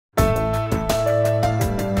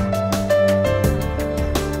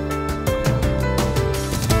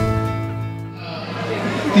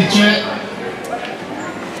teacher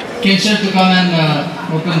Cancer to come and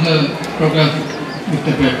open the program with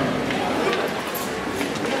the prayer.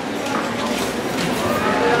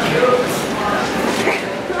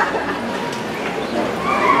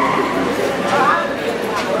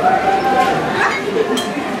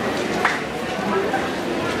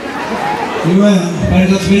 Pada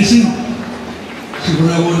saat bensin,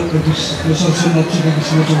 segera buat kesusahan dan juga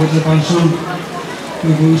semua coba terpansum,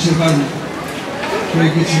 ibu usahakan, supaya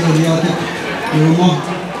kita sudah lihat di rumah,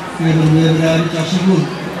 kita berada di tersebut,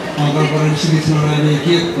 agar para disini senara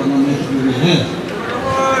dikit, karena mereka berbeda.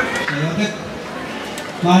 Saya tak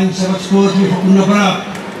main sepak sport di Puna Barat,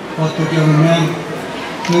 waktu kita main,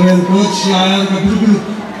 kalian coach saya kabur-kabur,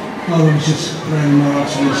 kalau bisa keren malah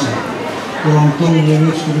selesai, orang tua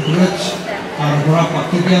lebih kuat. Berapa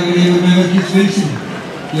ketika ini memang kita bensin,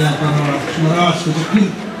 ya para semeras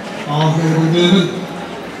kecil, akhirnya memang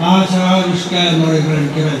acara sekian mereka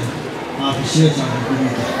kira, habisnya cara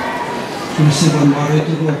kita, semestinya baru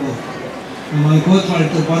itu apa, memang ikut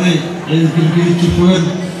hal terpakai, yang kiri cukup,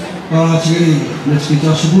 para ciri, meski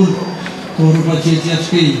kita sebut, turun pada ciri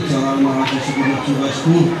cara mereka sebut juga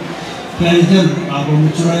sebut, kemudian apa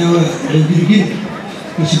mencuri yang kiri,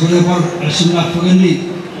 meskipun apa asimlah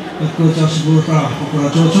pengendi. Aku cakap sebut para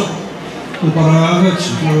cocok, para agak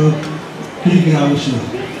kira-kira usia.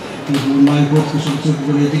 Ibu main buat kesulitan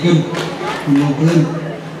politik, kemudian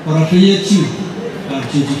para penyeci,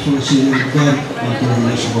 arti polisi dan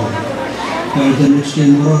aturan sekolah. Dan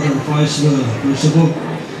miskin murah dan faiz bersebut,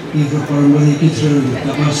 itu para mereka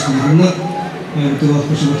dapat sebenarnya itu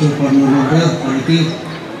waktu sebetulnya para mereka itu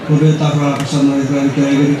berbeda perasaan mereka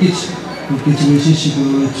kira-kira kita mesti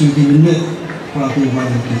sekolah cuti ini. Prato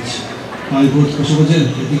Valentich. I got Kosovojen,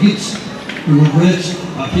 Edikits, Umobret,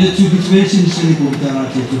 appeared to be facing Silico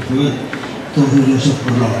Tarati to Fur, to Joseph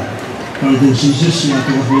Bernard. President Jesus,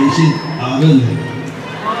 Yato Facing, Aven.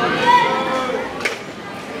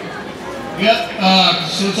 Yeah,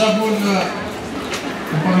 so Sabun,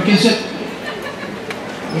 Communication,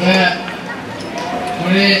 where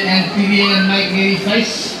NPD and Mike Gary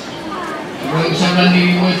Face, where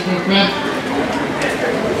suddenly was program.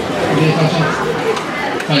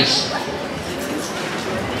 Face.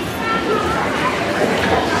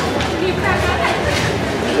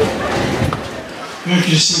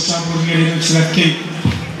 Kristo campur geri selektif,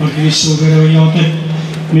 Kristo geri yote,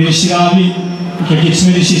 medisi abi, kekit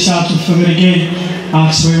medisi satu fageri,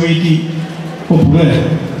 aks wewiti,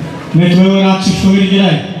 populer, metwewer aks fageri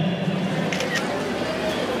geri,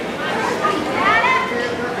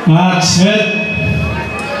 aks het.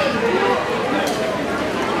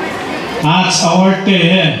 Arts awarte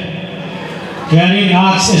है carrying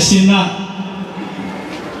arts एसिना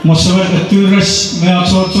मुसवर टूरिस्ट में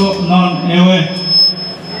also non ewe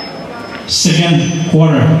second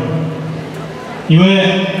quarter ewe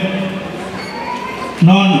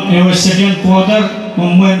non ewe second quarter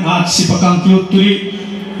momen arts si pakangklut turi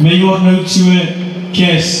mayor na utsiwe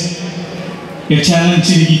kes e challenge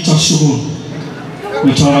si di chasugun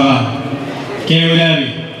bicara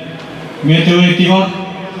kewelari metewe tiwar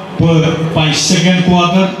by second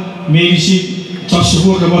quarter, maybe she just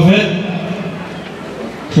support the buffet.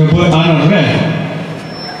 Report on a red.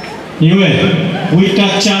 Anyway, with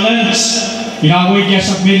that challenge, in our way,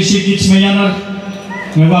 guess up maybe she gets me another.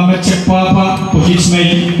 Never met check papa, but it's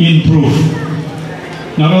may improve.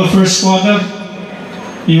 Now, the first quarter,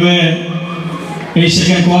 anyway, a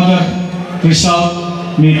second quarter result,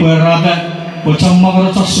 me per rather, but some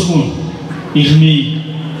mother just support is me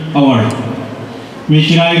award.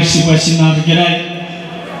 Mikirai si pasina kirai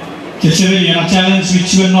kecewé yana challenge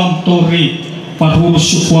which were not tori pahu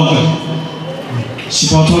supporter si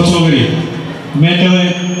pahu chogri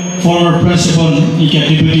metewe former principal ika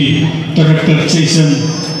deputy director station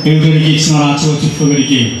euderi kisnara chochi fogri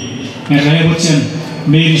ki merai bocen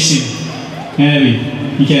medicine heavy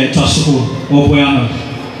ika chasuko opoyana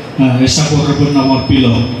esa quarter pun nawar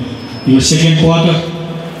pilo your second quarter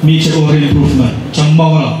meet or improvement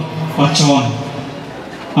chambawala pachawan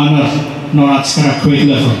Honor Norat Skara grade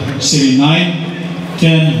level, Series 9,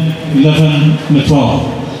 10, 11, and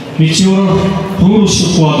 12. Mature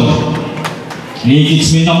rules quarter.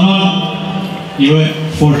 It's been on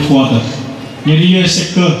fourth quarter. Yeri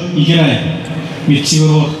sector Igerai,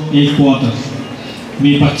 Mature 8 quarter.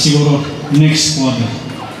 Me Patsuro next quarter.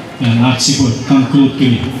 And Atsibo conclude to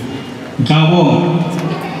Gabo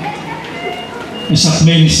is a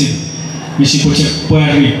medicine. Missy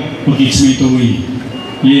Puerri, who gets me to we.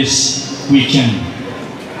 Yes, we can.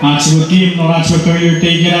 Atsibo team no Atsibo career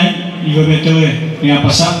take it. You go better.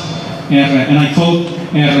 And I quote,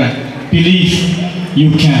 believe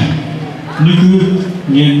you can. nugu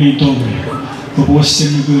ngien mi togri ko bosse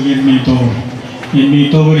nugu ngien mi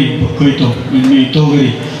togri bokoito ngien mi togri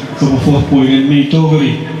ko bofo po ngien mi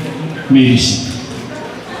togri merisi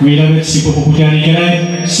Mila si populari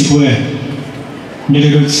gerai si poe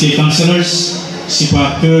nilai si counselors si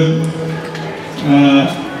paker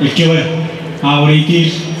ekewe awaliti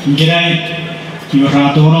gerai iwa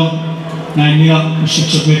ratono na nila usik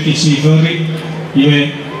sokmet kismi gori iwe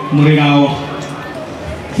murinawo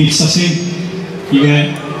fitsasin iwe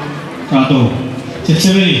rato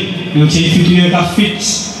ceceweri no cei fitu ka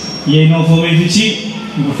fits ye no for me fitsi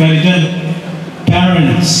iwa feridan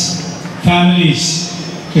parents families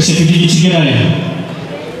kasi fiti gerai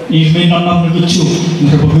if may not know the Chuuk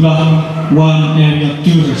merebagula one area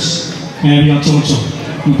tourist area also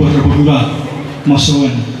merebagula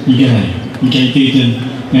masukan igerai ikan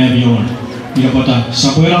area one ira kota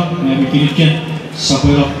sapoera area kirikan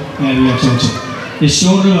sapoera area also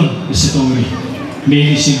isoran isitori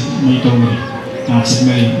medicine meitori atset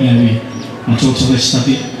meri area also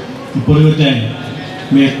stati perlutan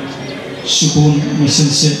me sukun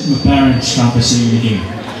mesense me parents campus ini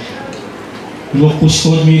Dua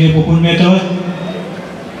puskot mire popun meta,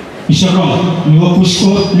 isarong dua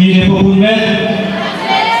puskot mire popun met,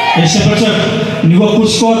 seperti dua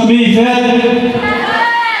puskot mi vet,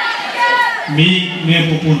 mi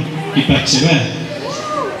popun ipat sebe,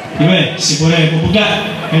 iwe sipore popuda,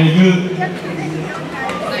 hengu,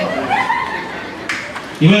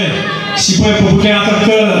 iwe sipore popuda akan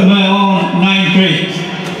ke on 9th grade.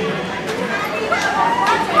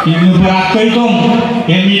 Ini berakai dong,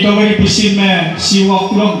 yang itu beri pisim si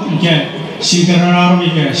wakulong ikan, si keranaru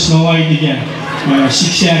ikan, Snow White ikan,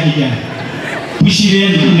 Siksa ikan,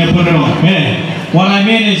 pisirian ini penerong. What I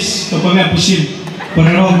mean is, kepada pisim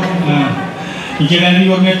penerong, ikan ini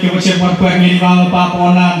orangnya kepada perempuan ini malu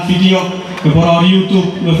paponan video, kepada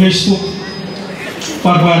YouTube, Facebook,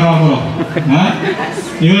 perempuan orang.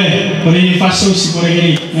 Ini beri fasul si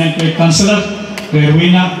pergi yang kanseler,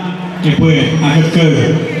 berwina. Depois agak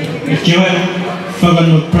ke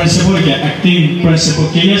fagal principal ke acting principal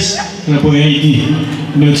kias depois ID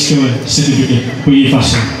notes ke certificate punya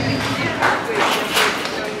fasa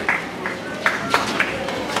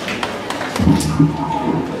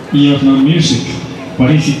year no music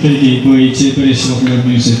parisi tadi punya preparation of your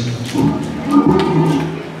music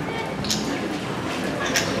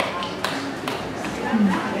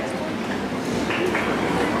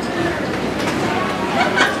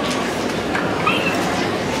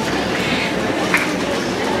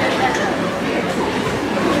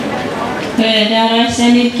Darah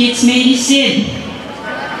Senate Kids Medicine.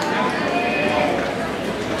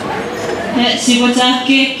 Si bocah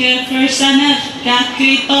ke first sana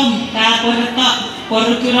kaki tom kaporta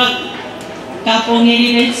porturok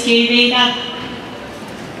kapongeri reski veda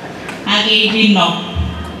agi dino.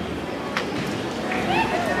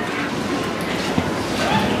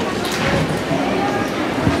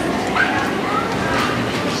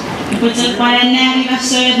 Bocah payahnya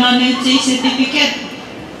kasih non-NC certificate.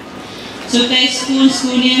 Chuuk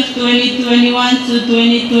school year 2021 to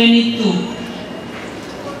 2022.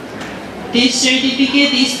 This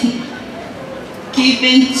certificate is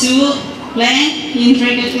given to blank in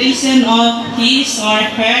recognition of his or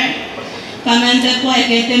her commendable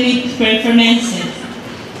academic performances.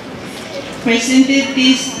 Presented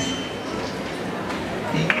this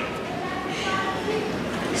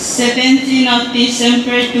 17 of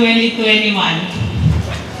December 2021.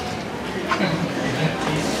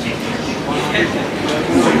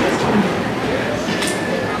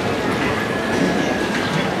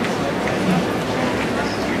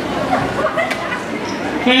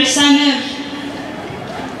 First runner,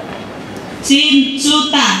 Team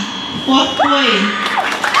Chuta, 4 point.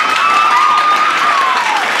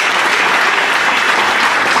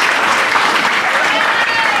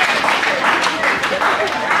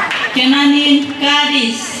 Kenanin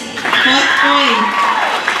Kadis, 4 point.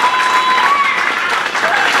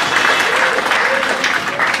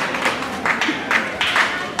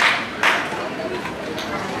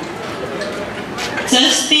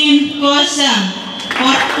 Justin Kosang, 4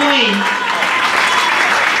 point.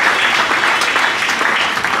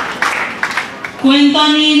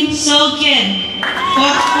 Quintonin Soken,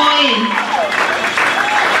 4 point.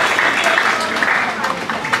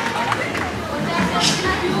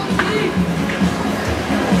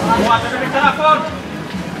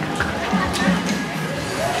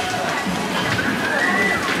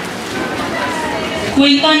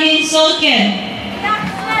 Quintonin Soken.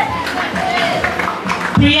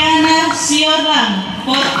 Brianna Siorang,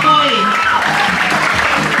 4 point.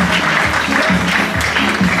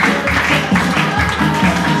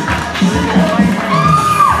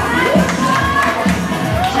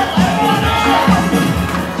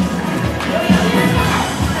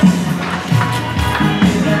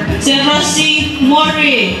 Jerosi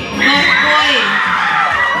Mori, Norpoy.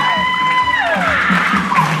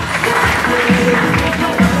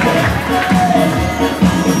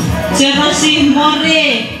 Jerosi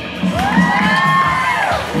Mori.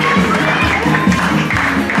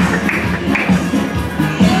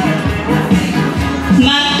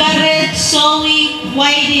 Margaret Zoe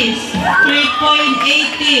Whiteys,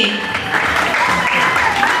 3.80.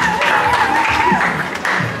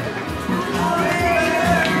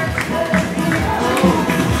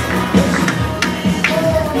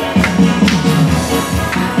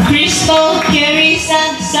 Crystal Kerry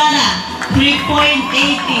Sana,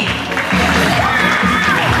 3.80.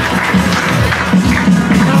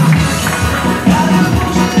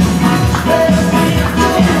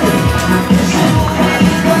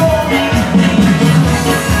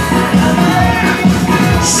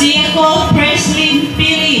 Siako Presley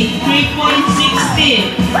Pili,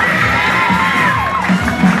 3.60.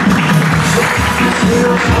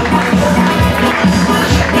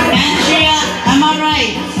 Andrea Amarai,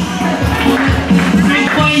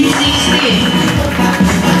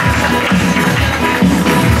 3.60.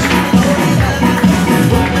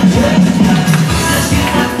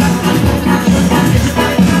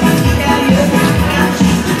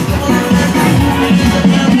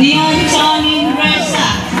 Neon Tony Reza,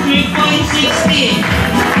 3.60.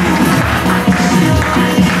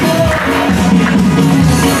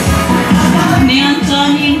 Neon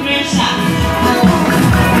Tony Reza.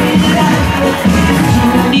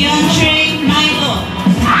 Neon Trey Milo,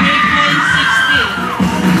 3.60.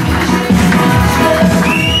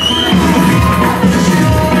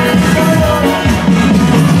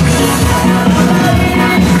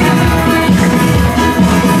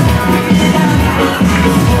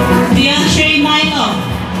 Neon Trey Milo.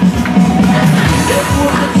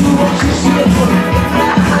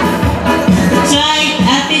 Jai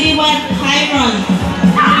Atiriwat Hyron,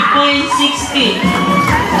 3.60.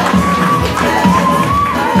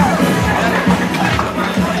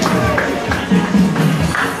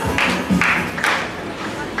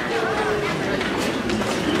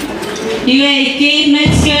 UAK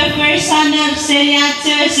Metzger First Honor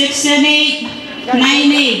Seriacher, Section 8,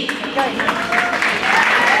 9A.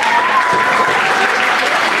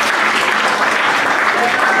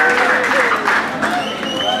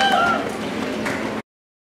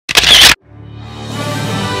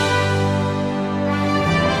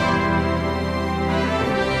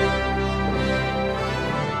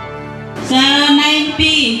 Sa 9P,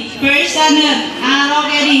 First Honor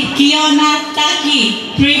Arogeri Kiona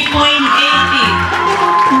Taki,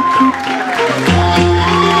 3.80.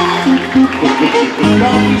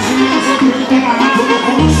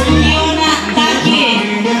 Kiona Taki,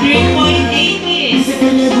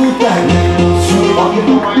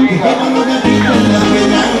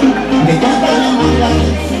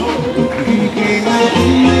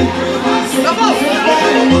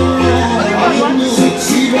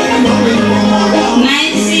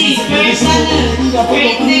 9C, First Honor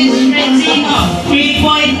Greatness Rezino,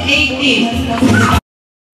 3.80.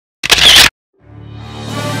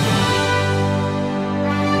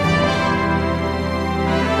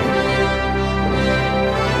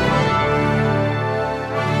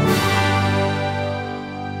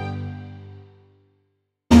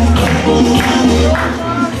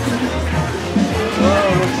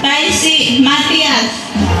 Taisi Matias,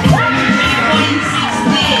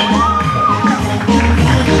 3.60.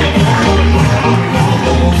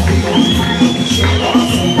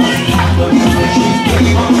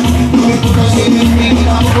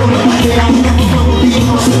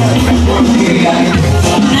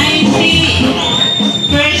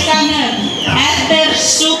 First Honor Esther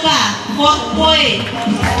Suka,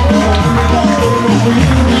 4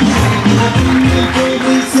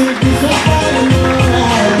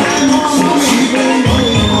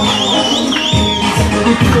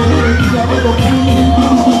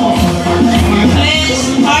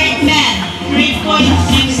 Chris Hartman,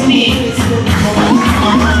 3.60.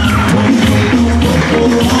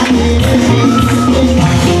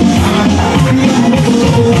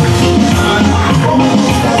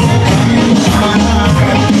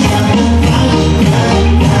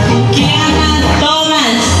 Kiana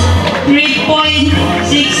Thomas,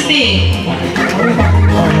 3.60.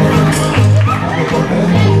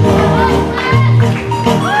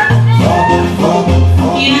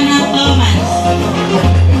 Kiana Thomas.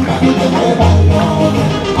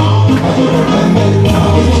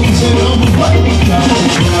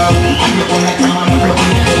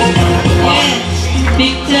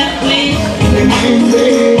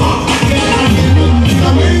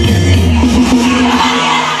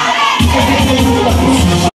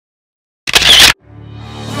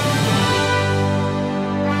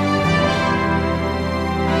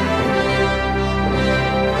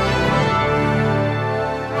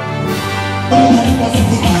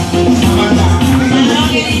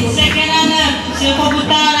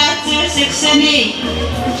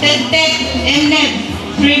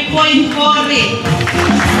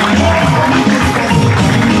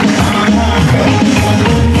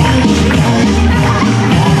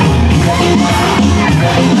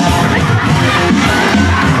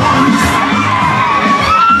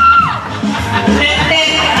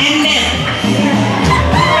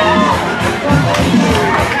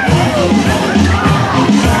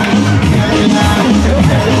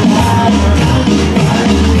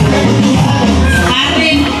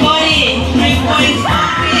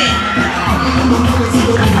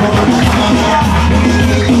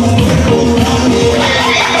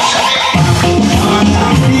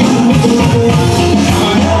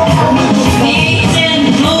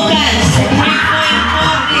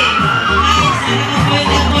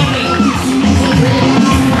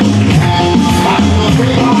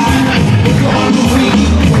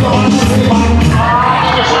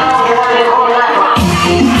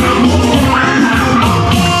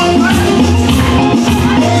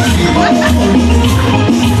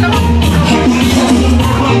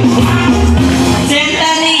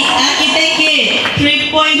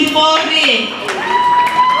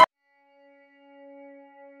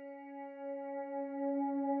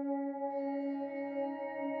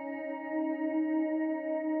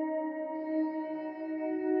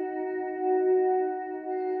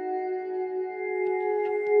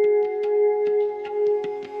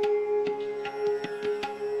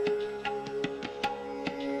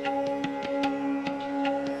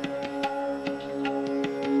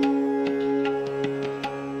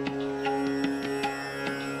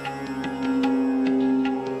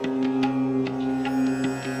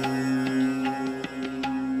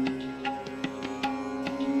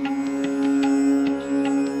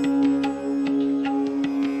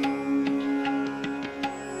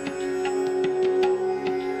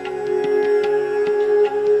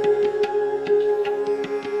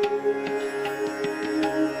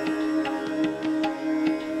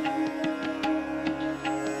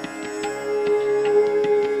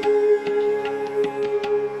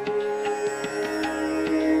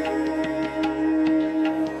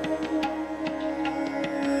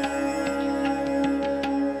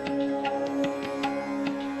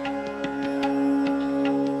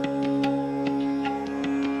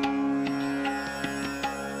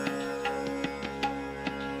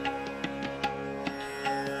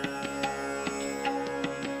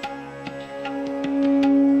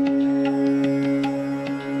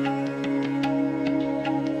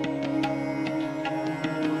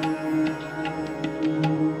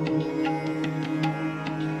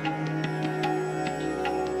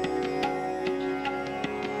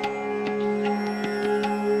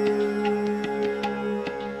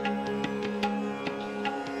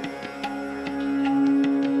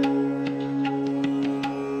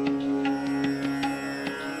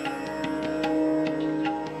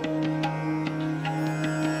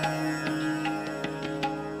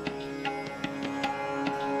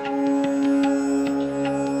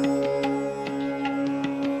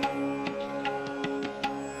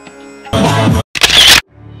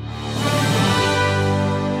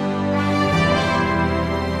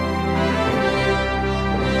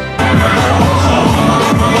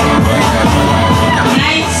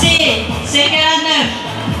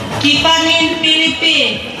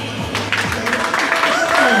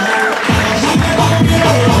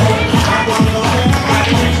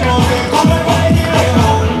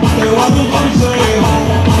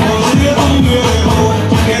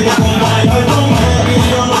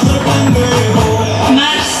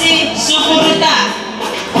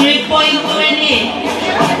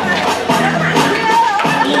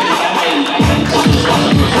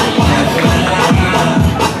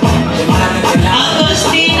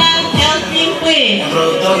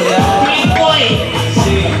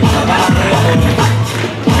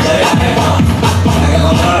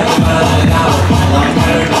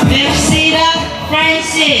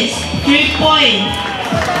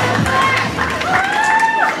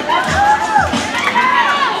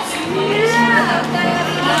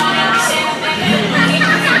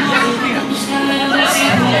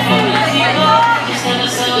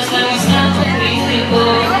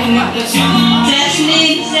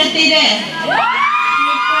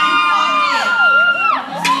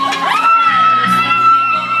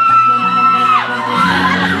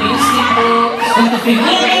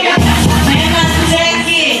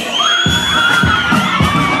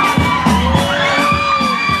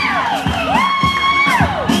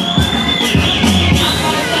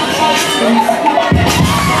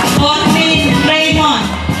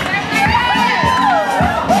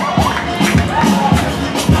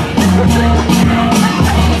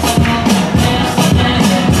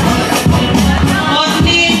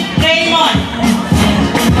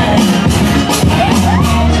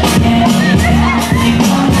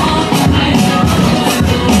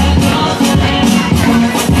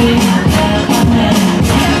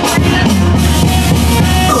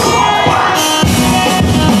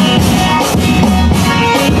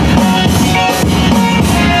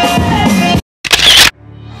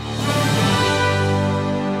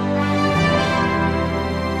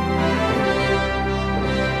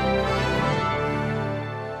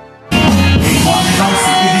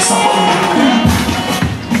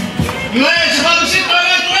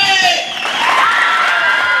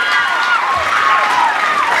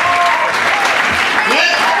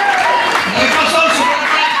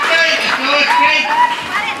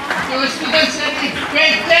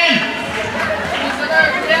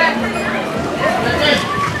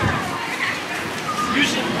 Iwe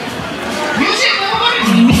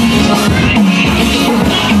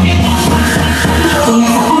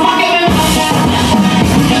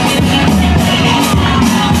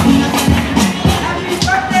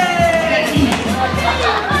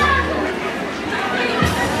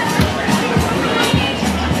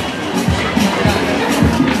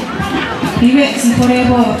si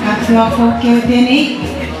korebo akwa kokyo teni.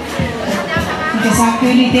 Ika sakyo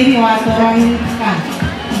ni tebi wa torahi ka.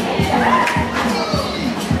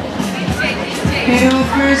 Pero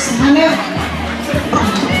first hanap.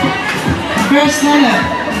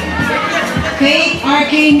 Faith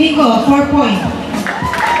RK Nico 4 point.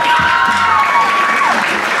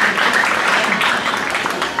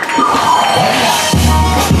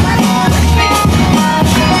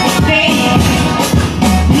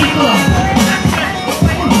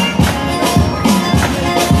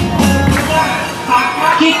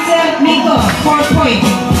 Nico, 4 point.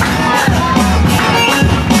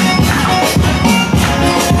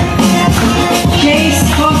 Chase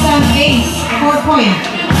Kosan Ace, 4 point.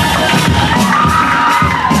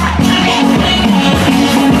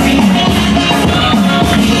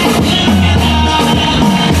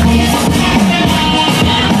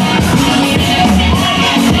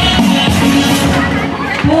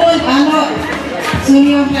 Pool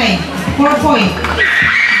Sunio Fly, 4 point.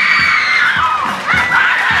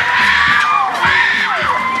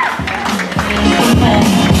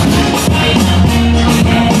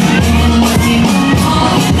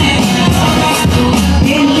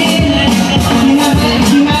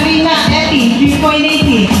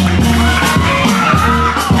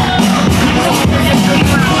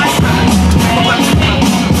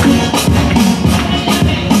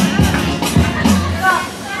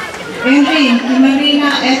 Marina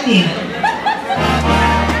Eti.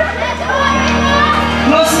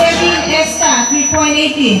 Rosemary Esta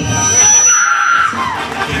 3.80.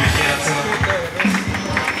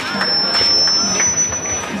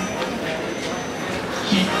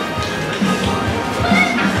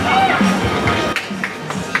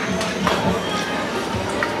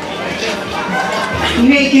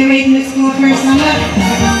 Wait, let's go first number.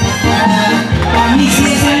 Miss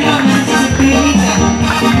Yesano, Nancy Perita.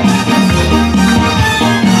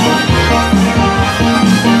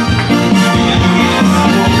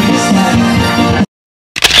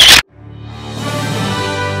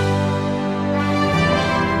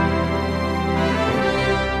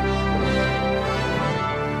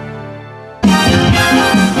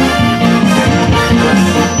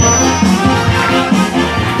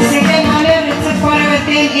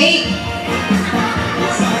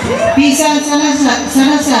 Pisan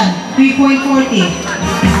Sanasan 3.40.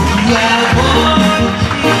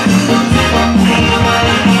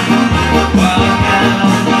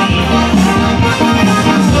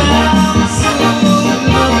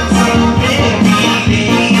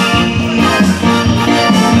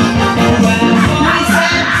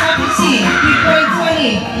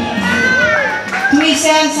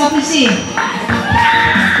 Tuisan Sapisi 3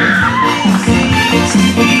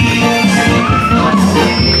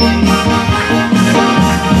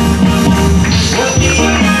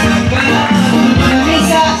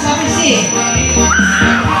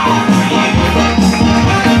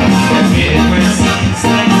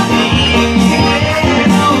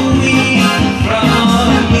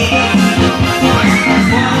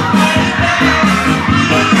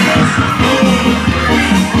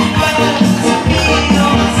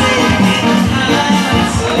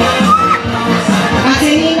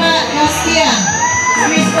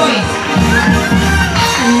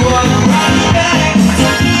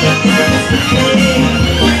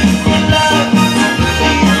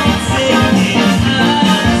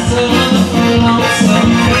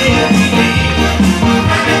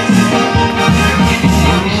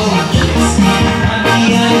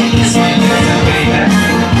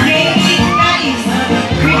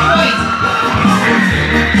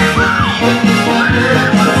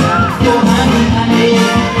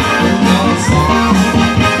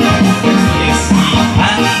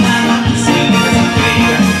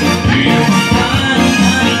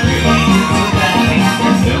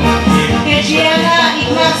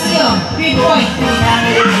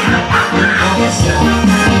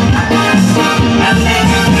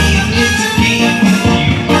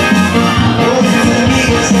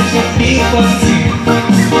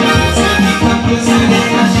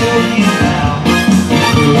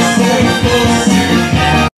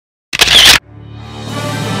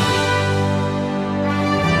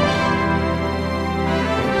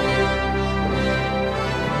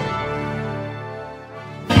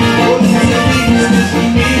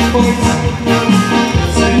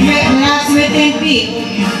 3.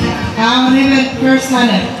 Our River first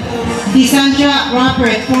runner. Disandra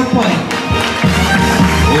Robert, 4 points.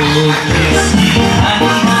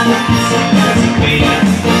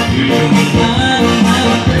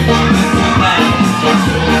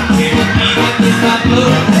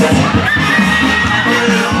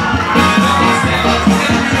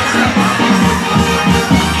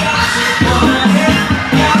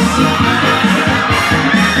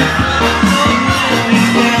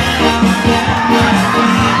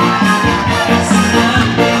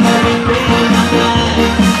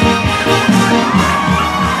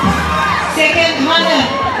 Second runner,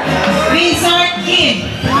 Vincent Kim.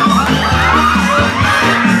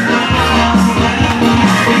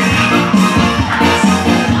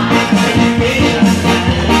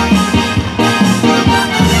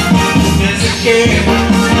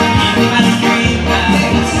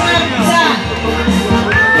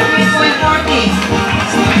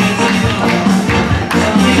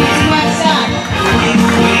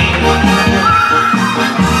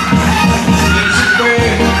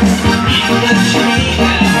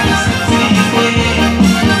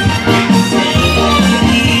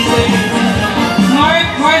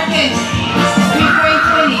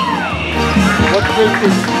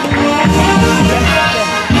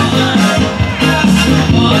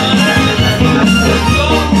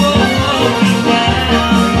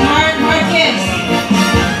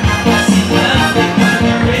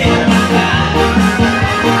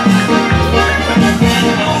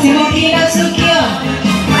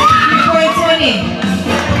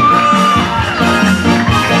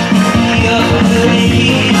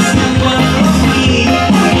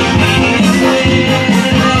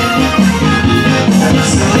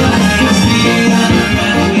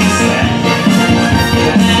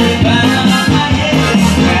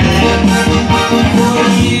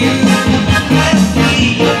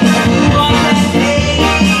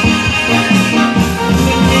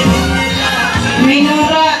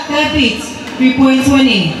 Renora Tapit,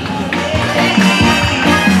 3.20.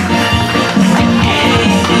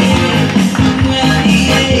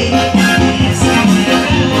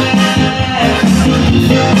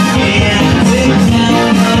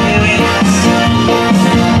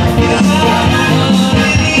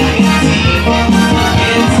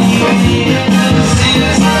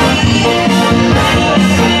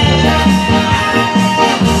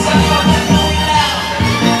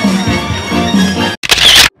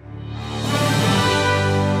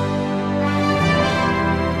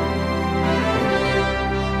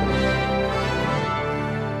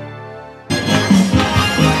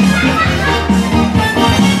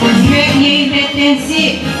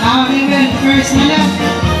 Our River first runner,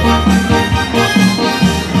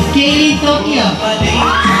 Kaylee Tokyo,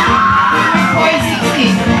 4.60.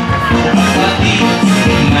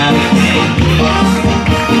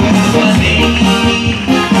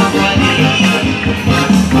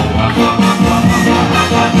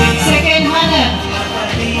 Second runner,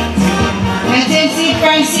 SMC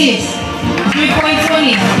Francis,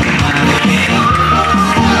 3.20.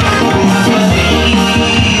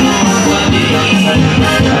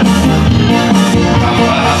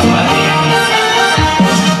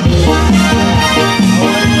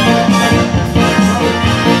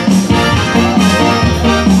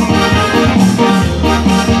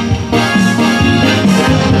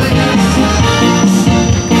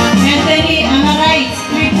 Anthony Amarais,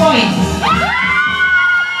 3 points.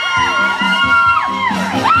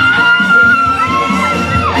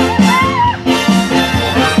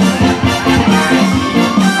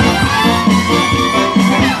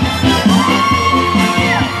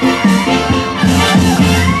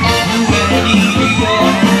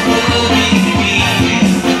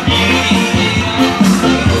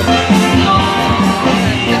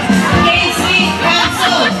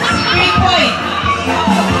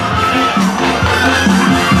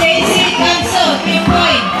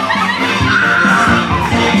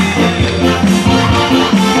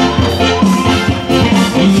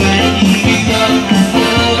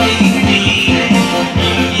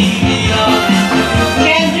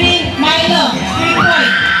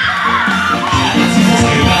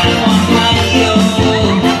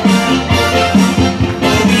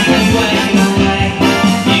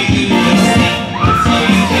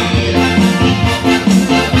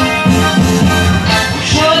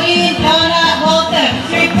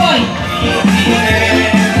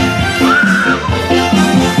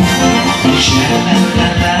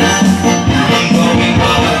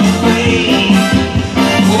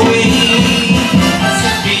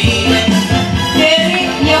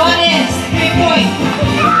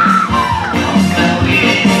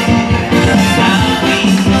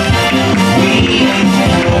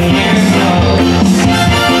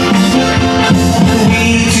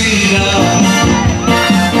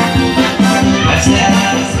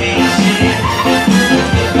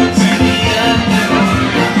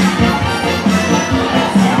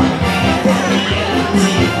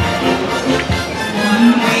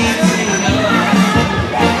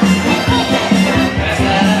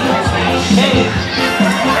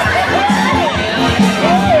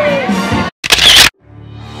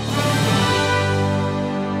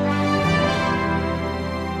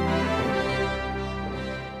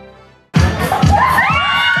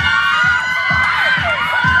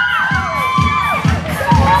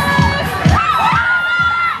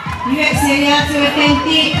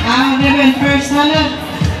 Ang Reverend First Honor,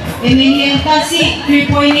 Emilian Tasi,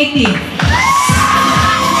 3.80.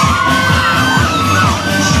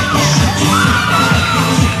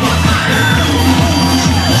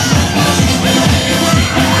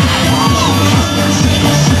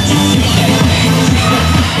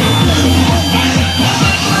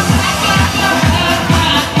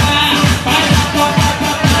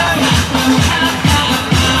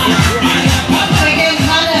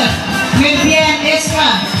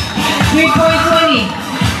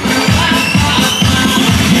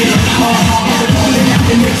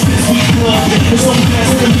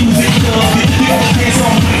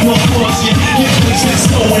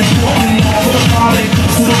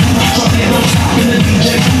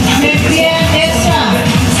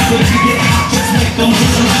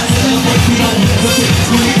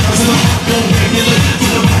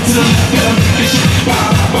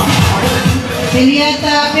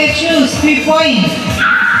 Eliata Petrus, 3 points.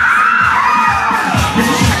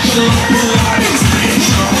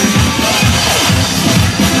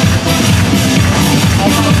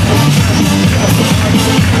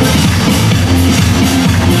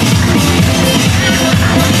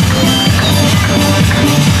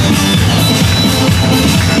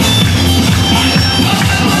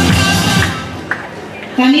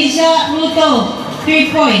 Tanisha Ruto,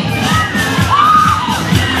 3 points.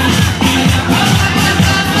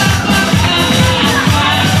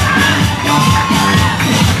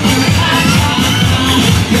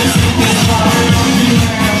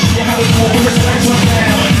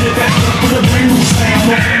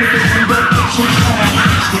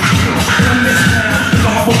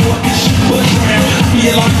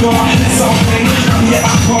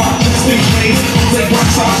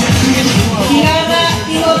 Kiara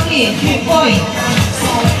Timothy, 3 points.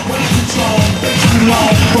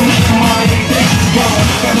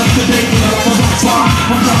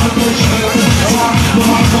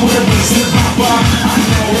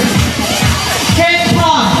 Trent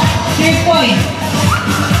Hong, 3 points.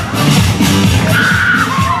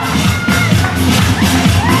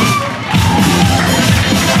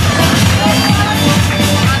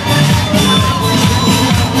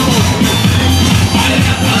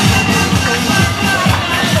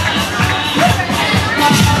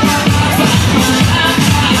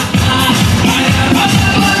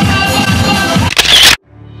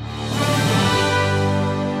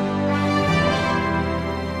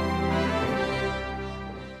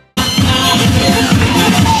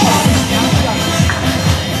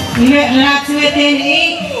 Rat within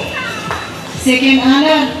 8. Second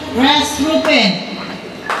honor, Ras Rupen.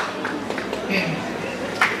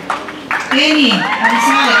 Kenny, I'm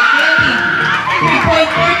sorry,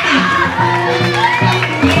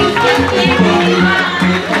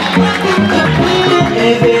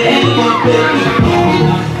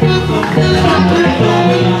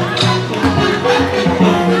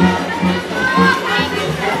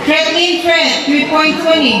 Kathleen Fred,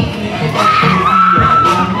 3.20.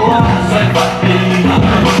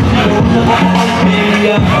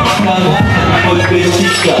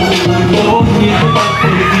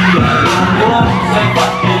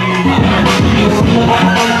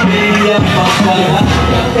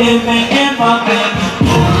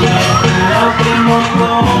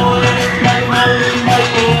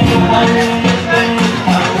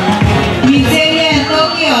 Miseria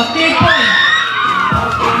Tokyo, 3 points.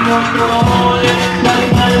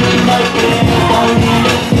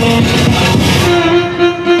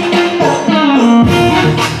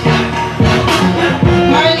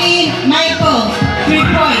 Marlene Michael, 3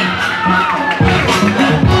 points.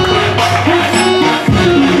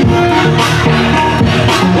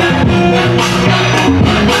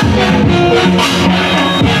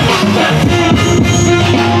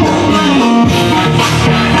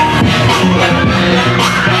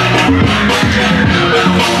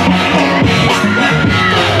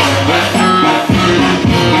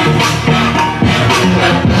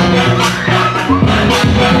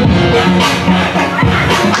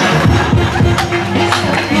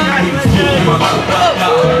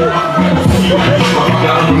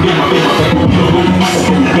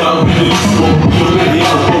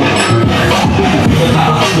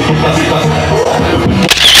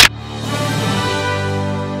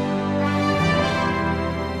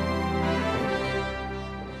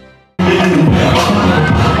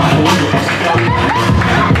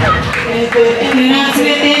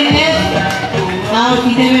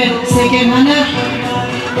 Second honor,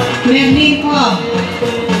 Merlin Paul,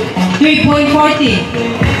 3.40.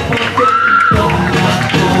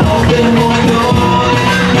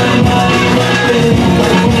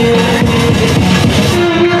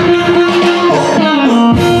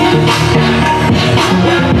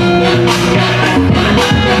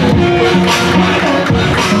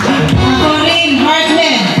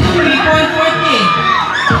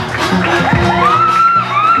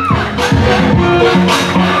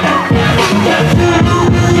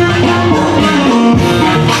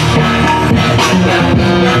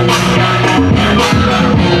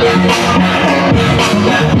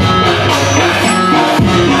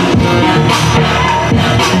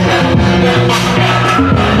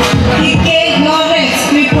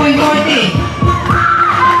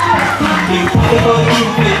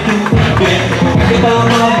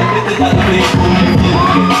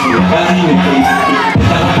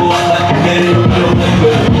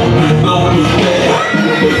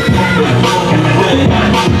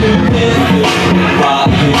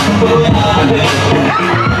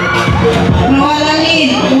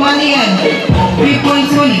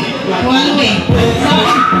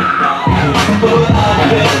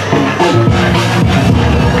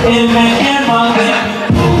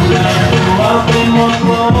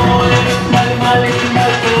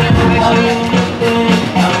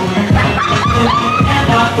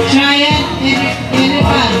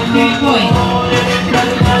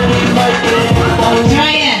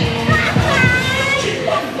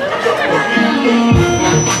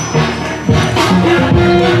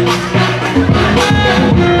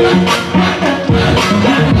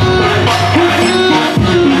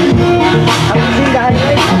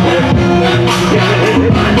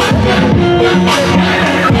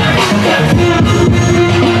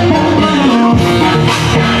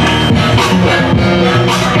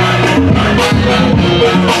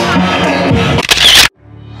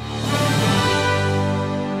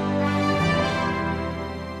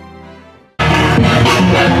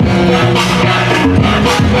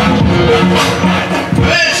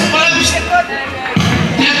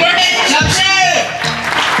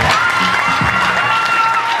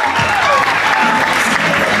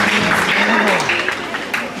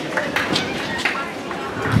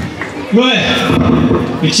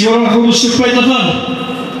 왜? 이치고로 그룹 슈퍼에서선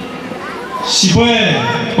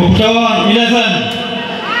 10회 복tawan 11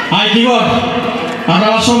 아이디고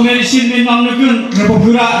아라소 메리신 민 막누군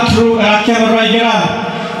레포프라 트루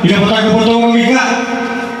라키아바라이게라 이래보다 그 보도공이가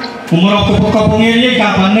umur kapong-kapong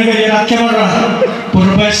kapan negeri rakyat marah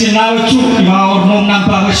berbasis naik Chuuk iba orang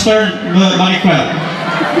nampak western balik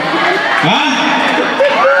hah?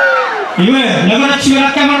 Iwe negara Chuuk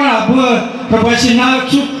rakyat marah berbasis naik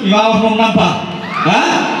Chuuk iba orang nampak hah?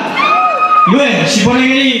 Iwe si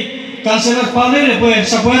boleh kanseller paling lepas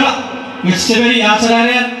sebuah mesti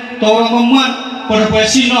acara orang memuat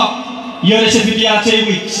berbasis no ia seperti acara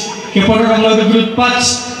itu kepada orang lain grup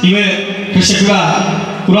patch iwe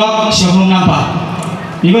keseluruhan kurang sebelum nampak,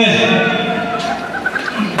 ibu.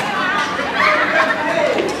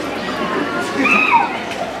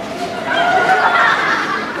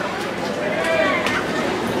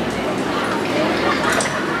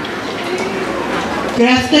 Good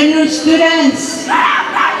afternoon, students.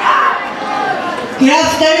 Good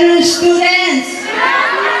afternoon, students.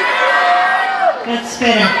 That's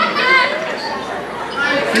better.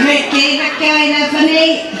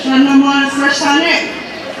 First honor.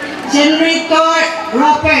 Generator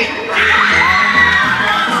Robert.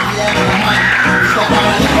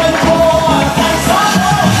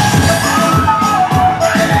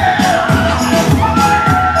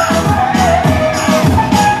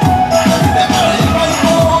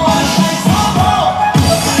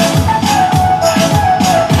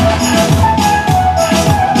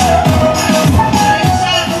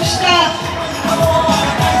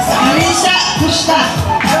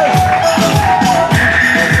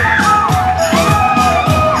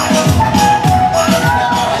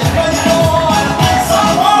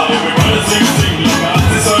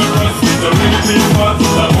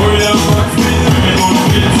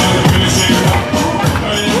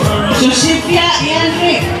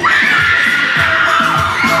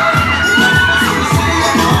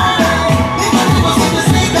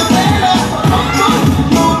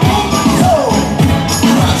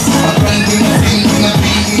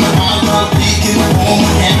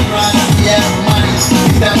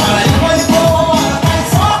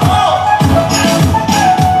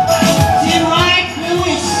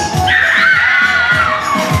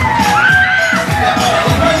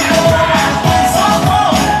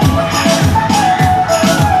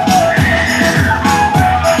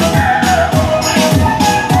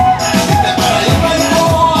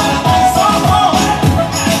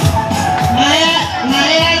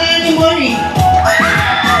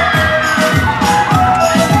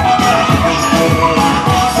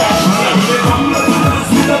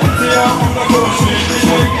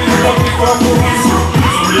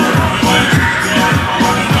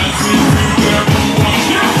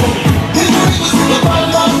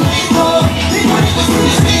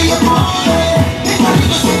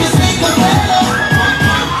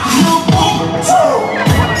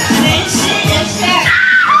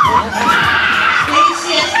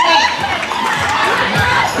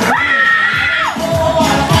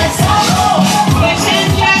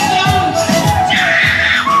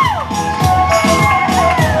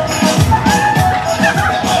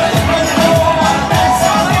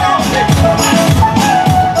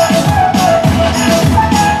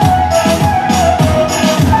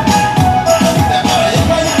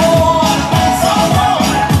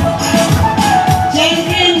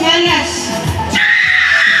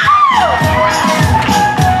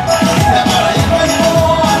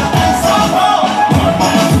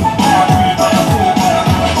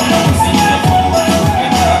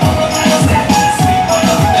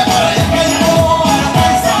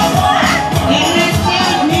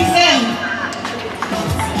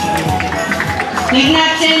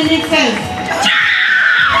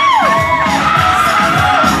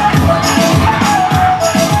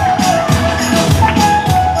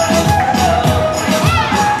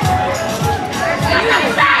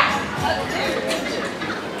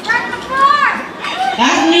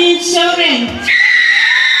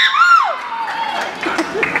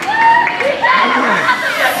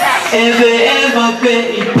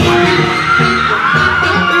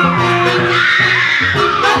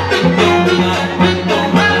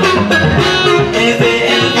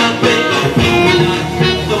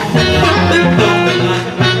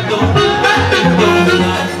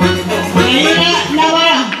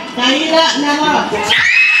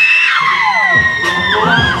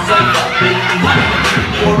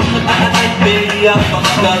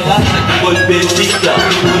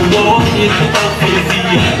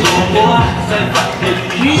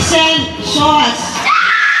 Recent sauce.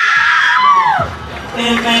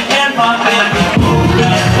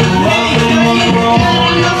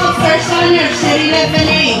 First honor, City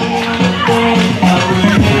Level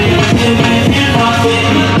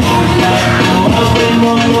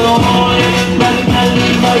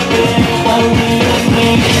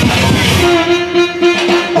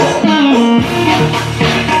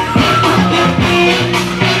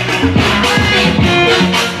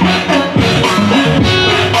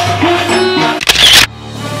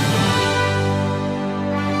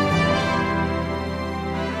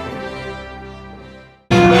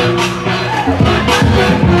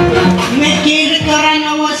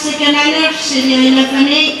second honor, City Level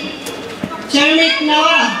Charmik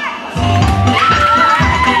Nawa.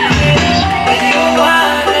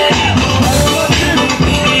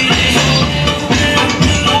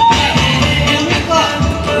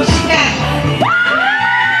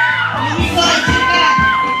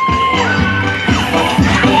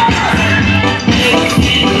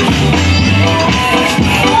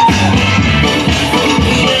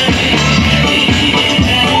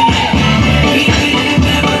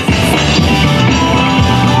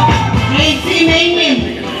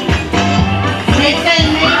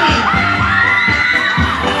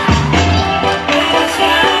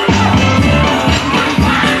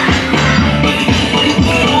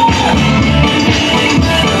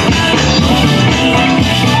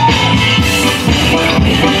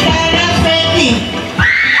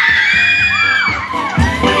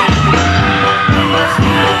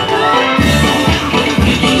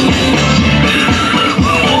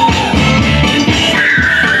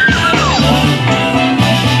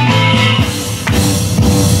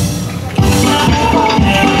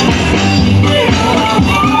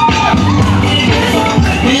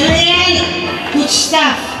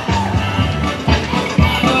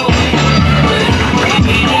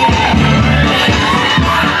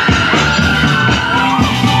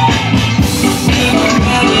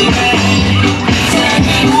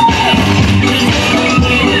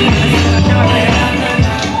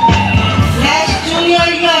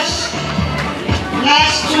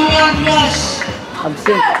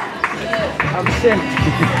 Absent.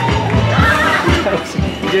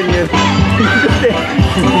 Junior.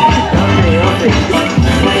 Okay.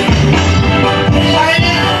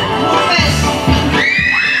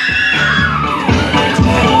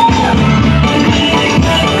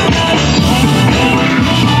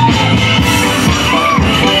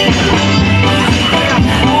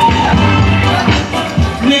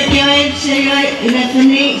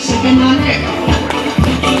 Second honor.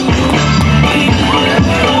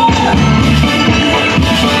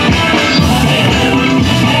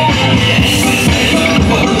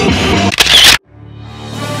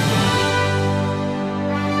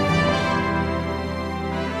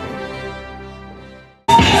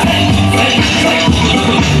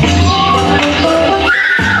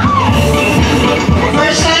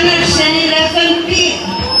 First honor, City Level P.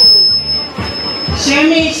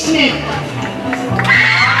 Sherman Smith.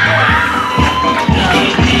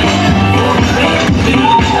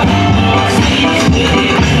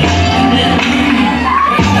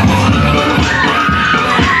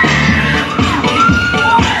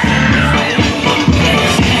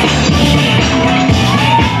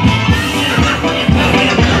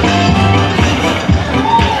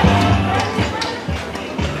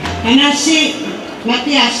 Anasi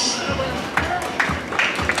Matias.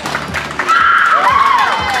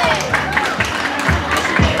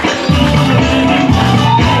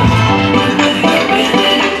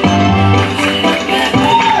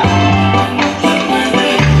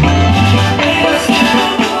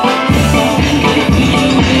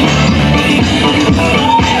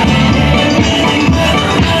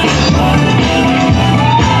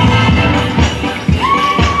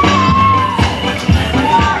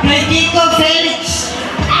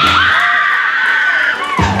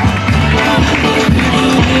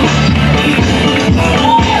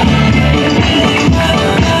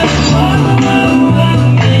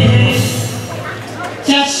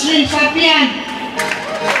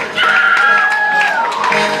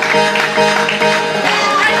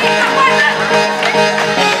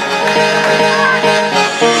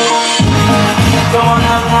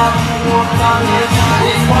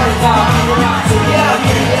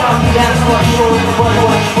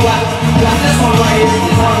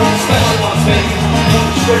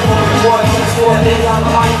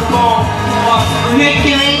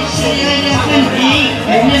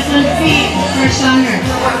 First honor.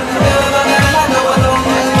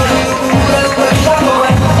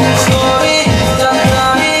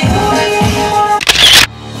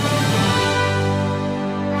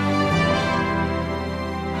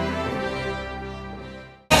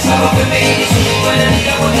 Sábado que me hizo, bueno,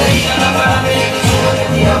 ya voy a ir a la parada.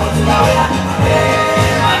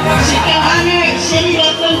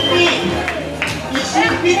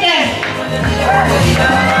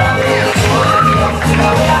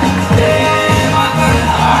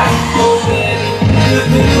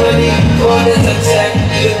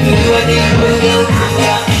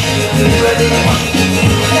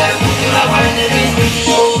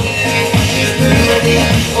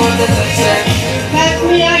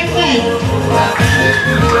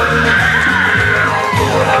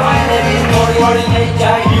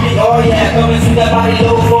 Oh yeah, come and see that body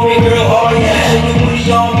low for me, girl. Oh yeah, shake your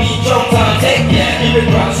booty on me, showtime, take yeah. Keep it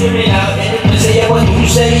ground, screaming out, and if you say yeah, what do you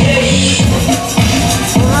say? Yeah.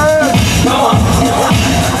 Come on,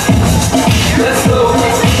 let's go.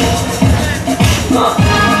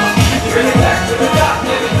 Bring it back to the top,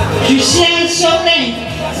 baby. Lucien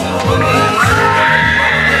Sauvé.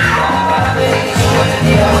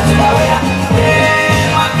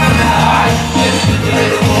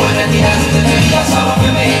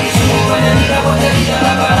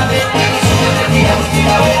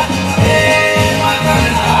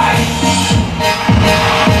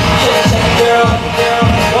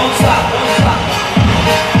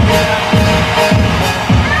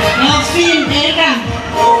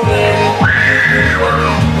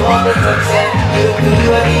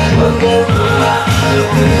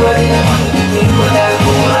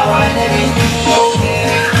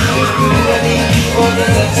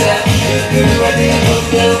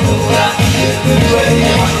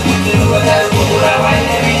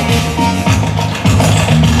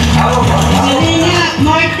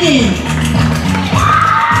 Martin.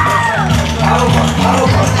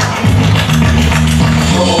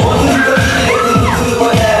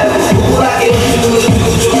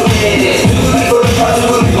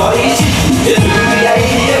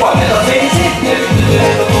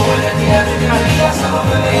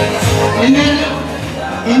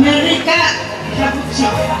 America,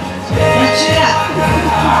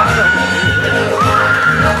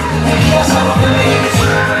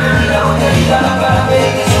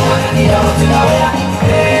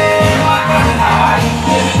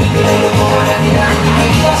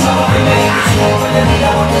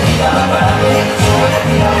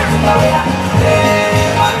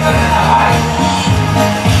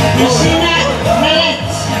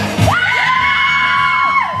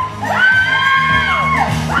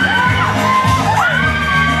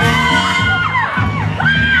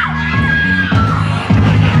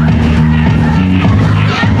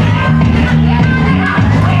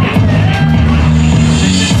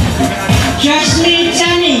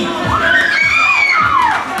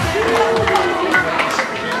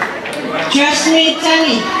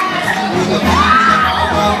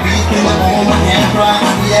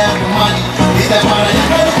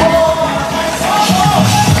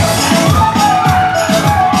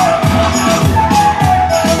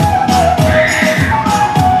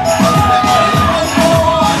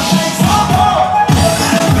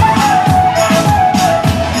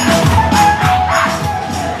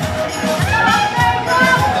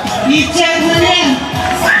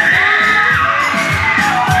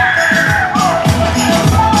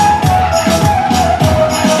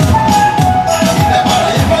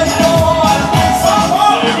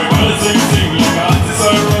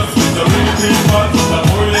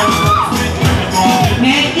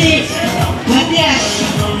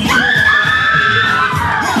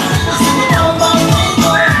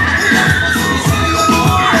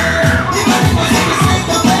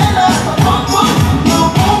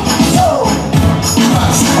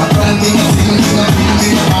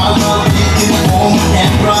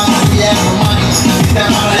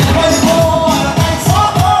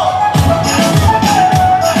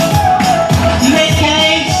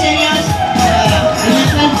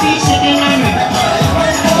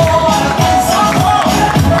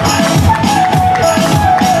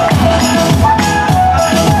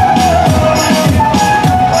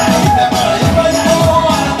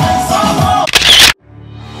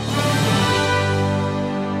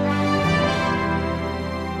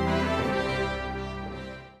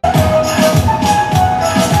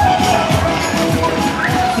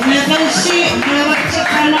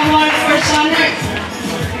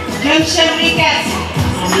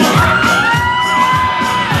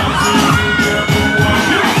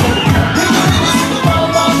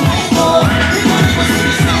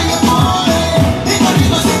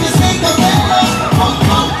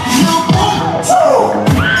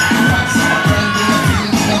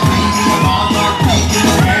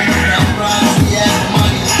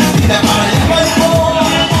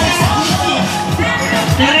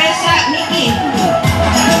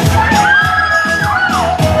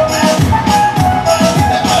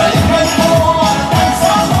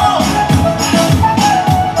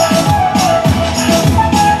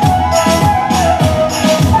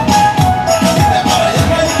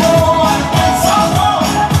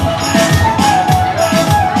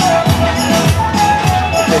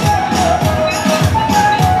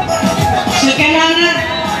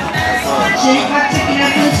 J'ai pratiqué la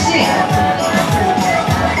pensée.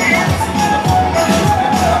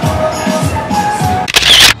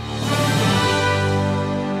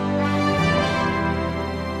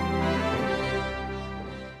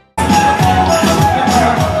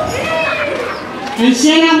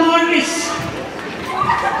 Anciana Morris.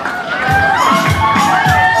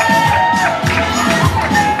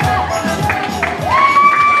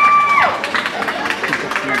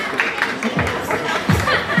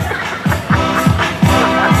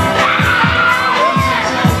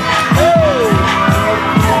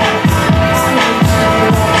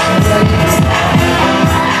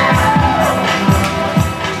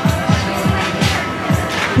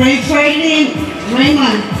 Great Friday,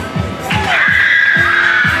 Raymond.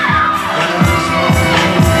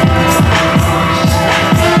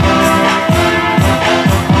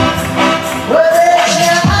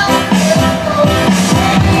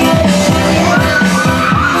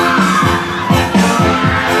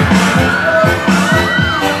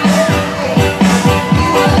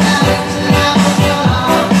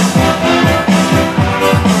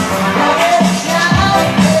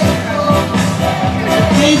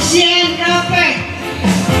 Vincent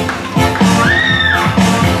Robert.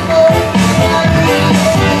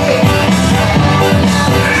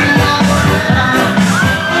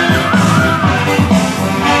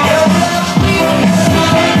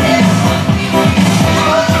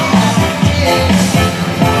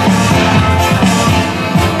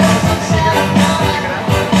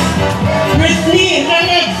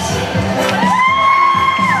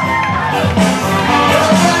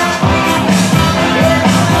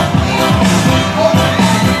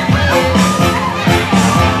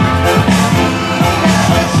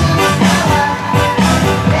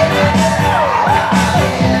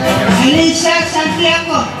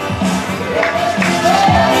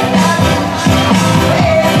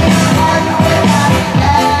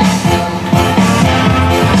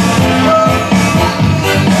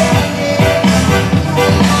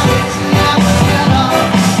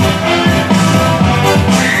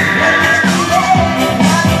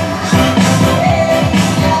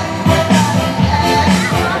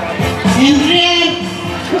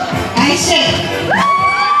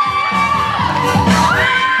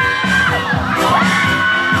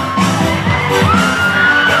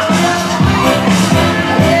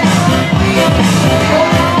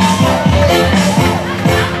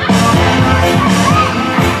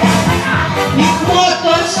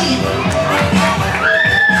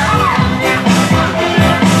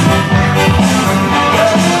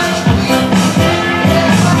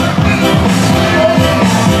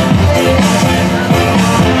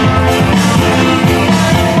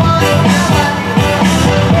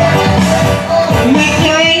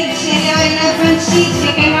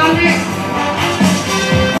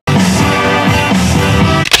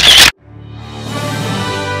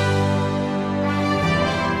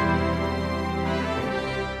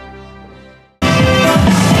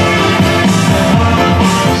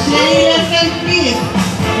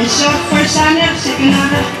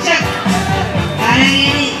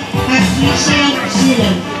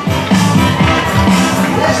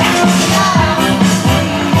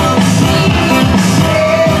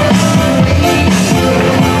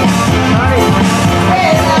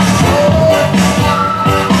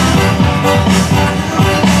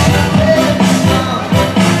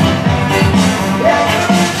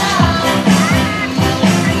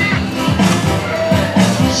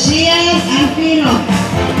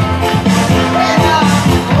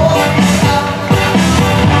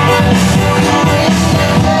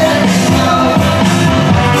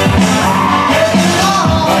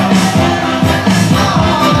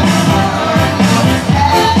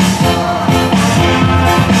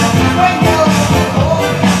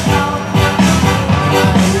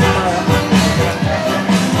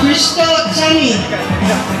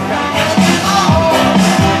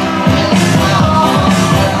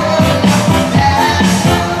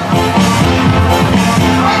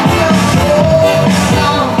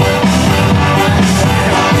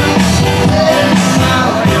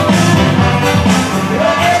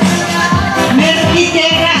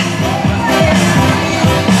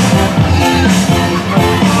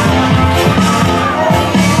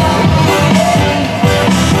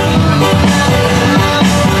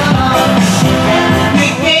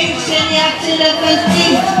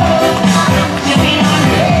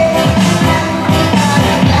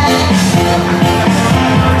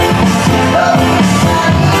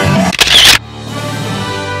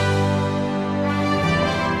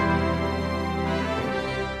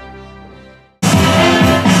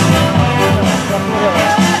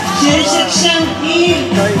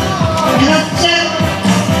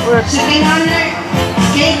 Second honor,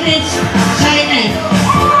 Cambridge, Silent.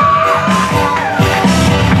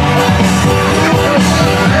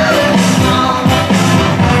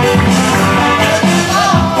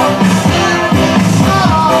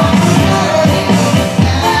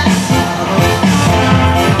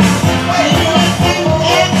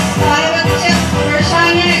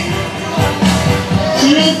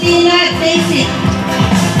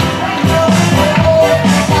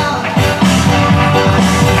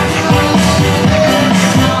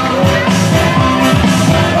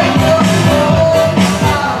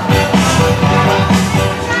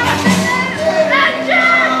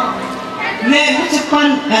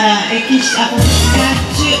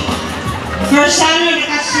 First honor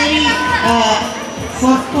dikasih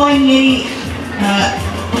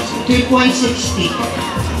 3.60.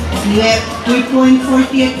 You have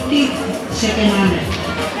 3.48. Second honor.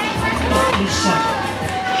 Yes, sir.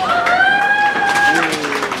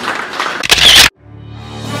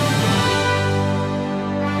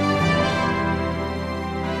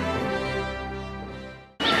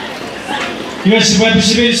 US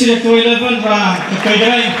Participation Series 11 ra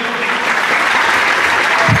kairai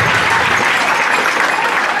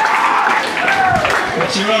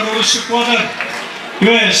Siwa guru supporter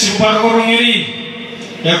US super gorong iri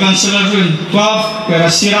ya kan selarun 12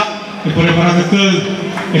 kerasira daripada para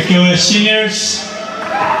kekel seniors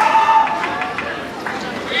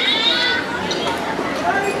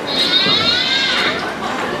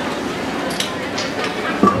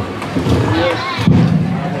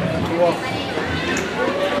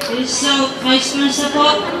So, Vice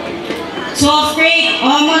Principal, 12th grade,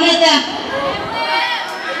 all moneta.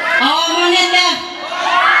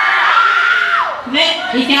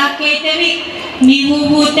 Ikaketeri,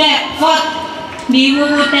 mibubute, fort,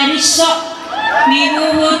 mibubute riso,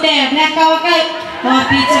 mibubute, nakawakai,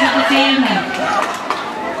 pizza katafilman.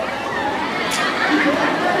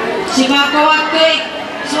 Sibakawakai,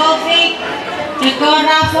 12th grade,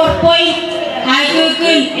 ekora 4 point,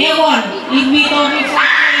 haigugul, ewan, igmitori 4 point.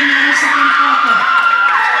 Second quarter.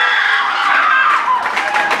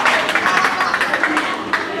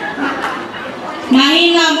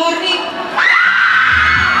 Mahina morning.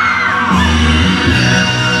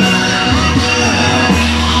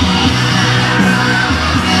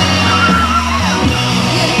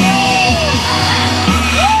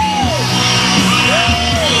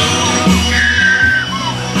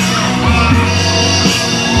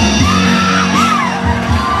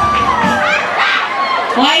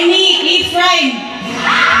 Why me? Ephraim.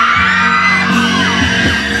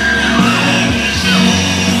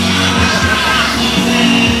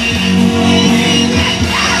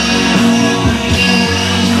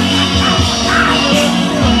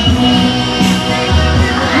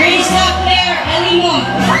 Raise up there, Elimo.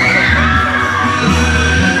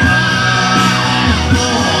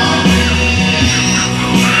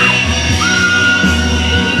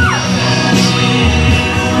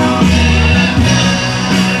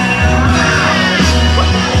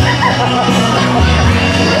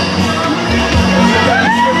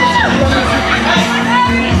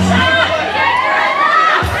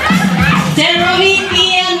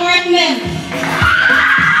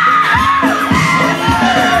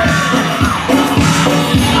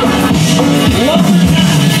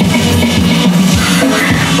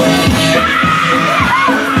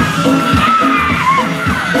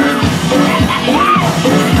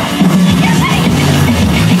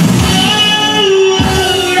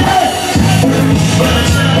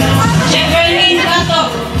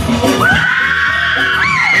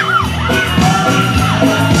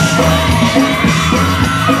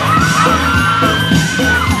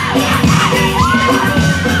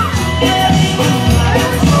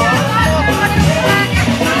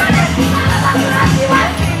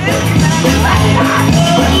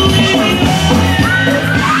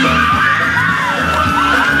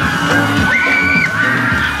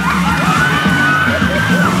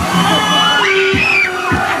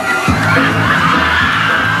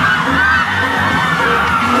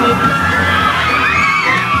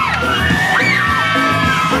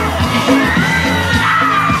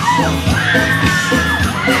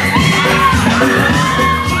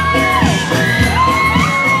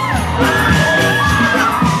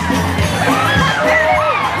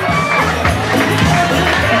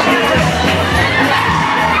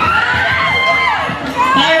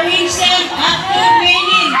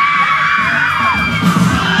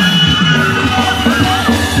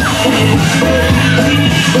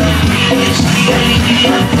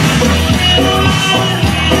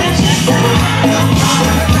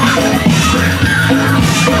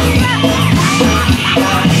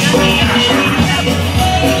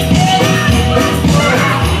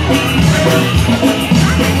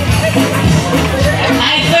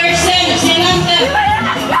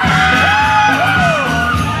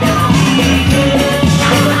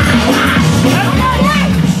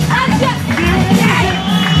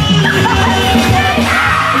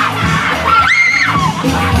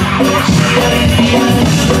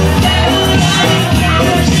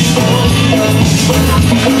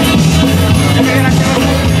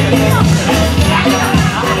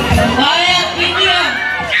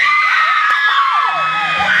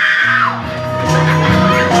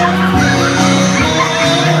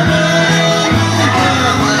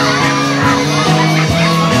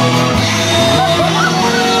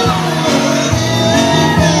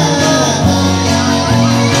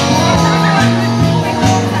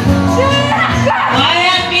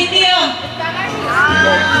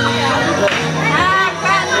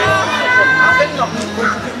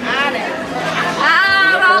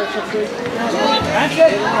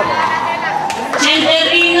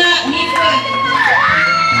 Centerina Nifer.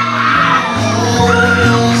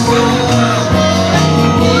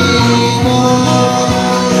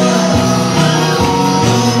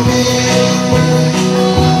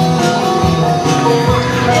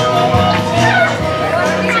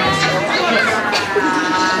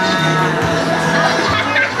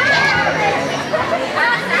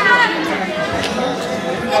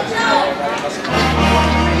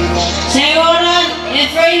 Seoran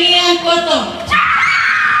Efrainian Koto.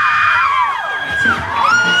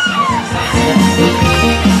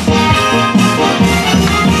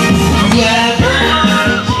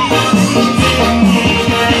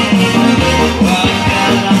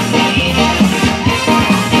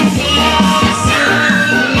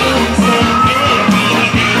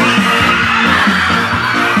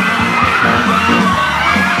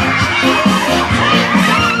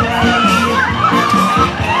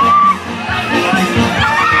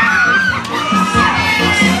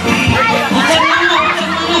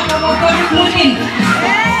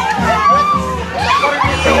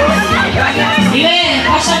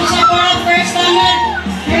 Pasang sa para first standard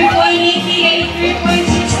 3.80,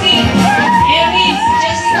 3.60. Erin,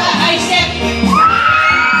 Jessica, Isaac.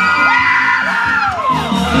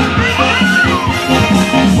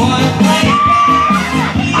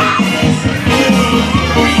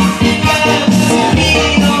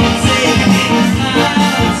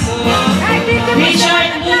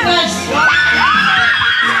 Richard, Lucas.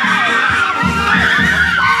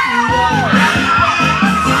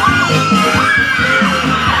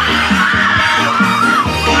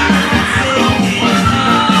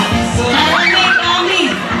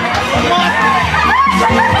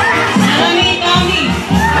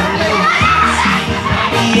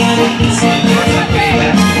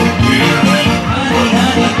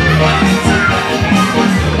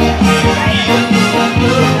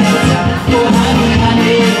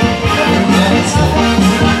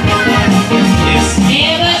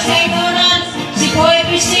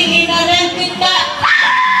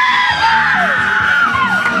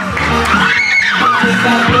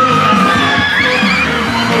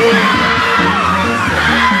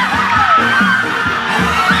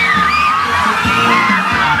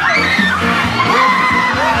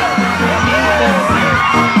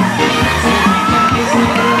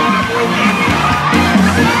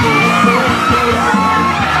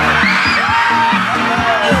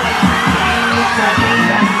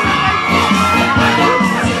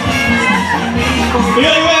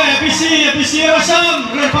 PC Rasam,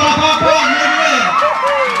 para papa,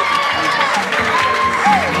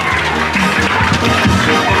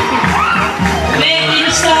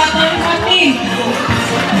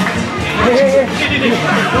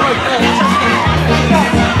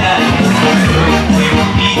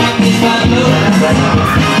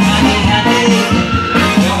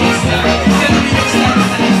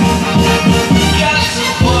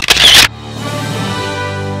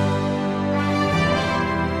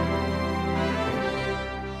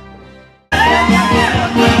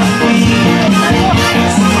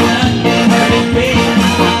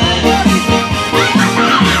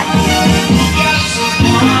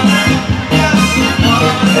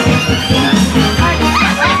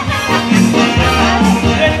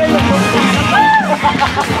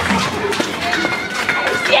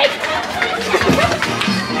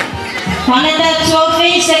 Canada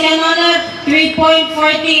Trophy, second honor,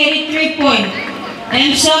 3.40, 83 point.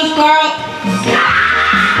 Emerson Carl.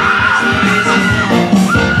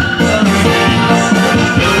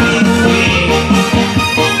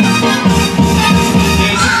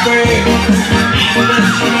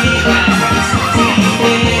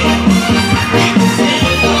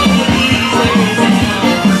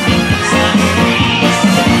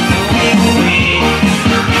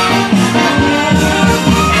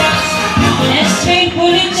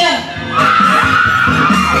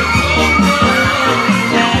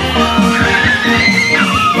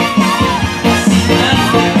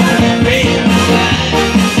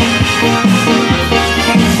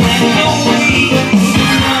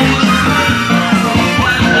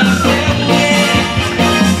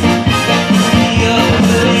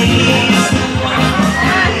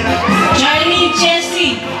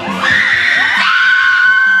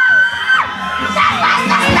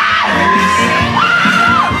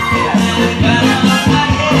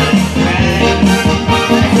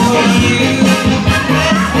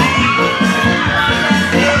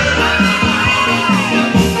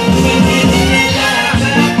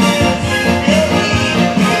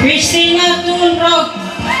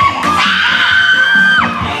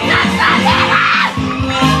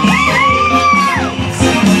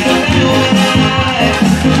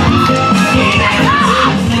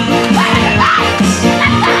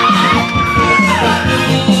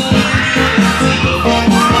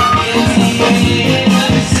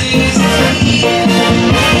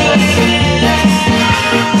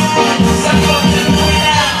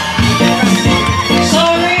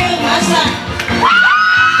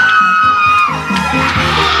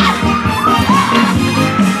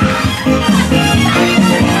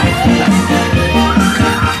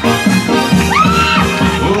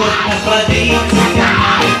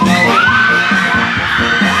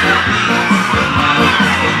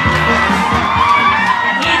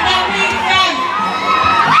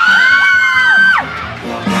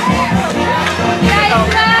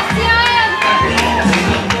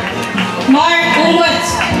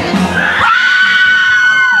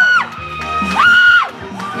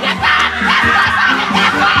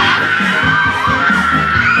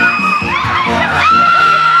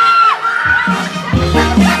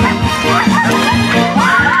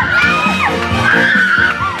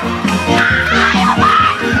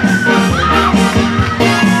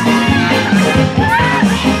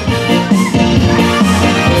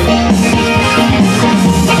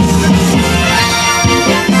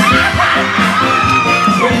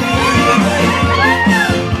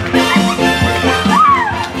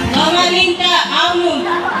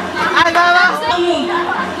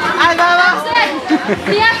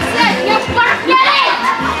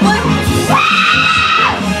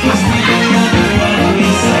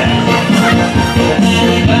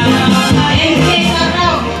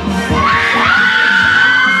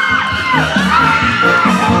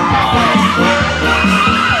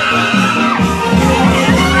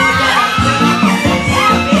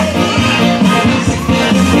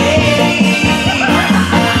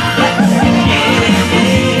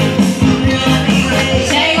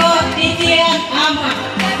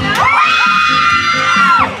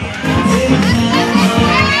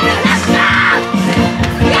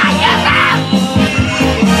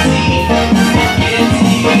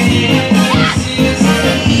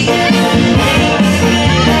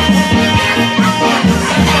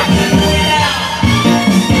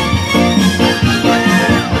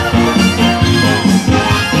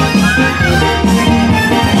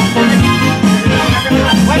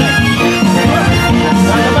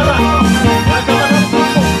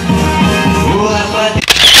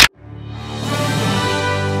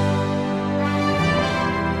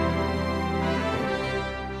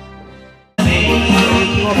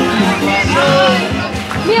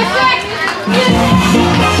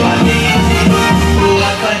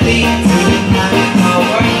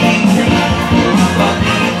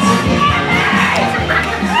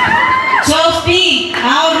 Sophie,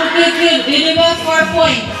 our rookie delivered 4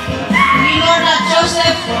 points. We know that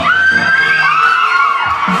Joseph.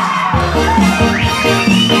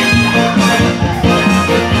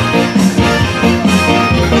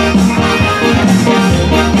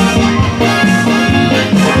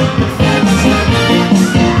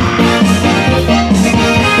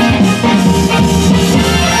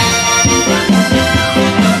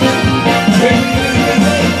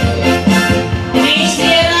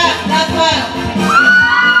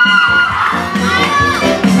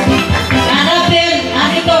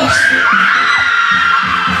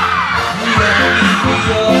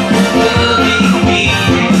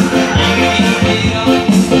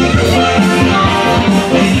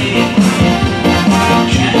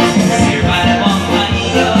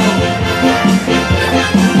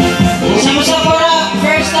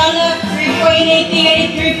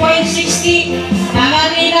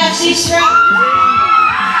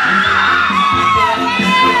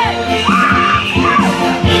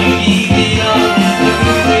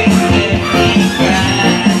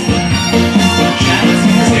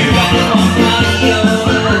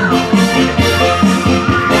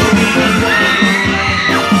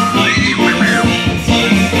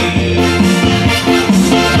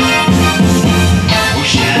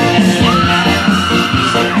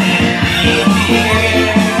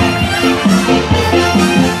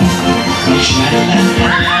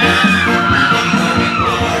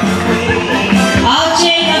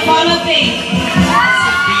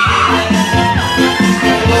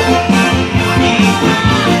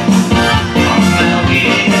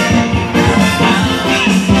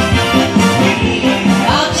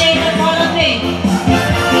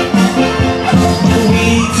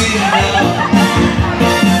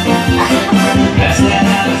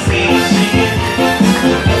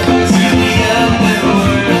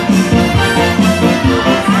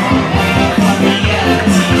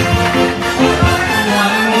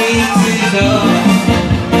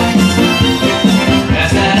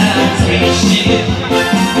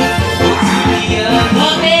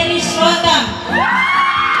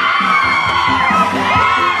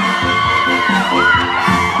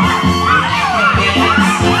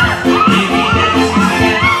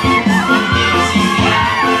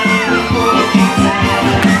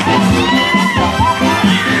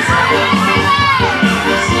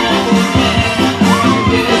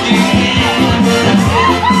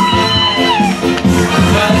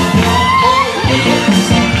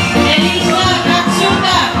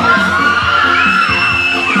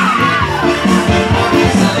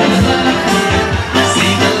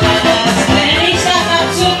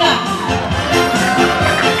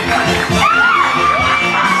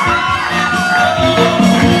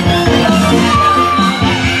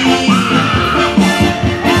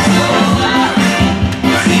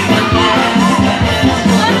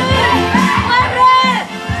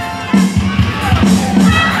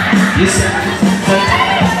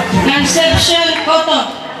 Conception Koto.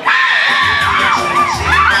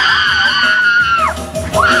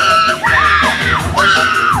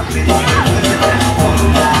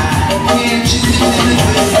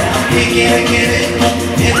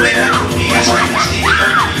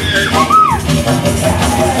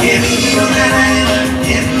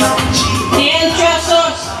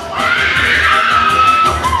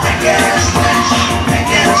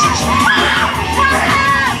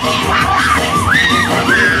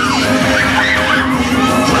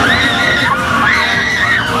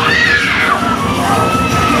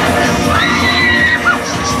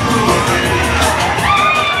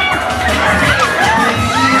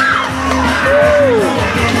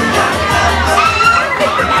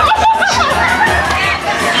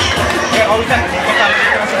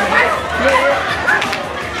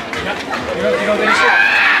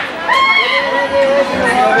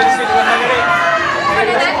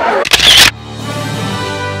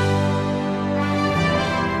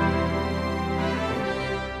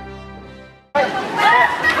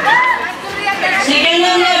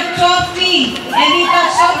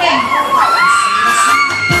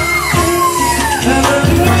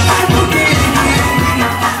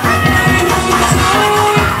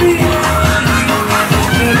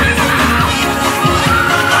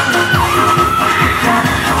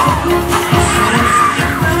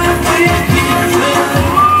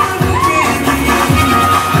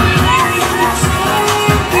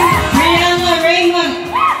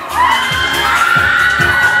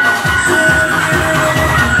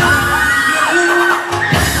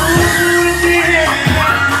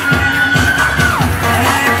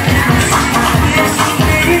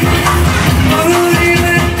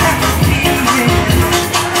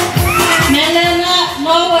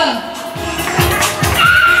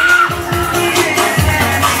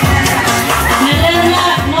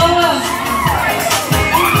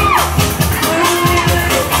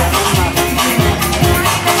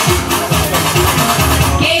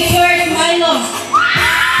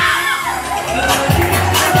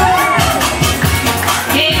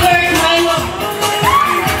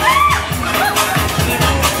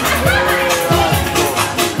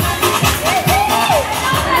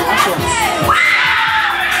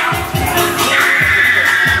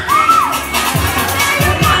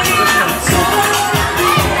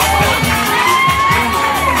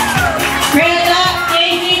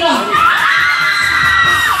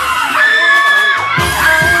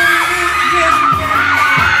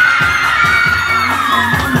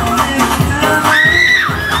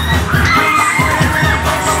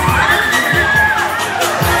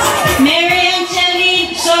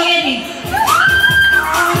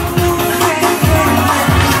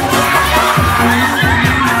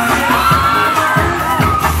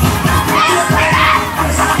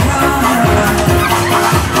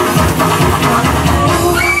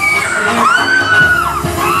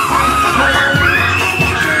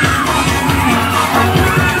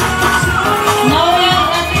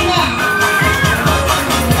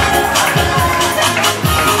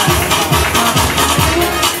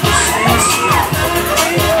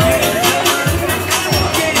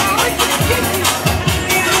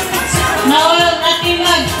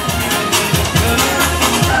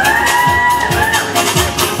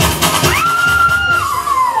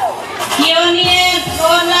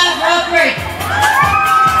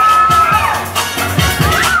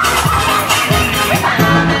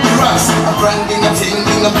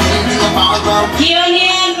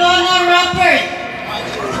 Kionian Ronald Robert.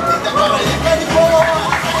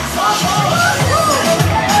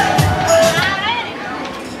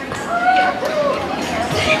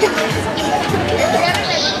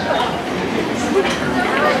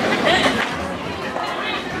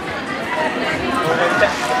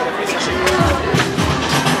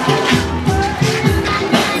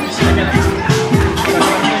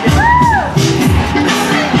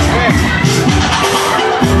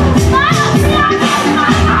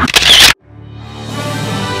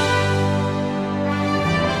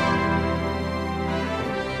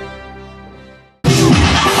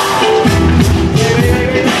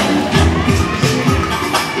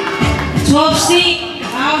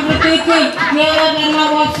 Clearer than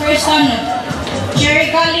our first honor.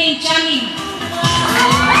 Cherry Colleen Channing.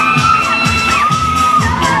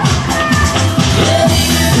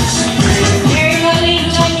 Cherry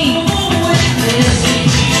Colleen Channing.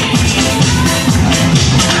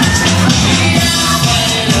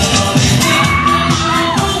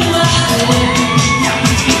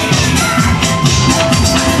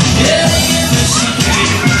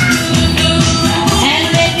 And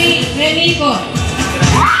Renico.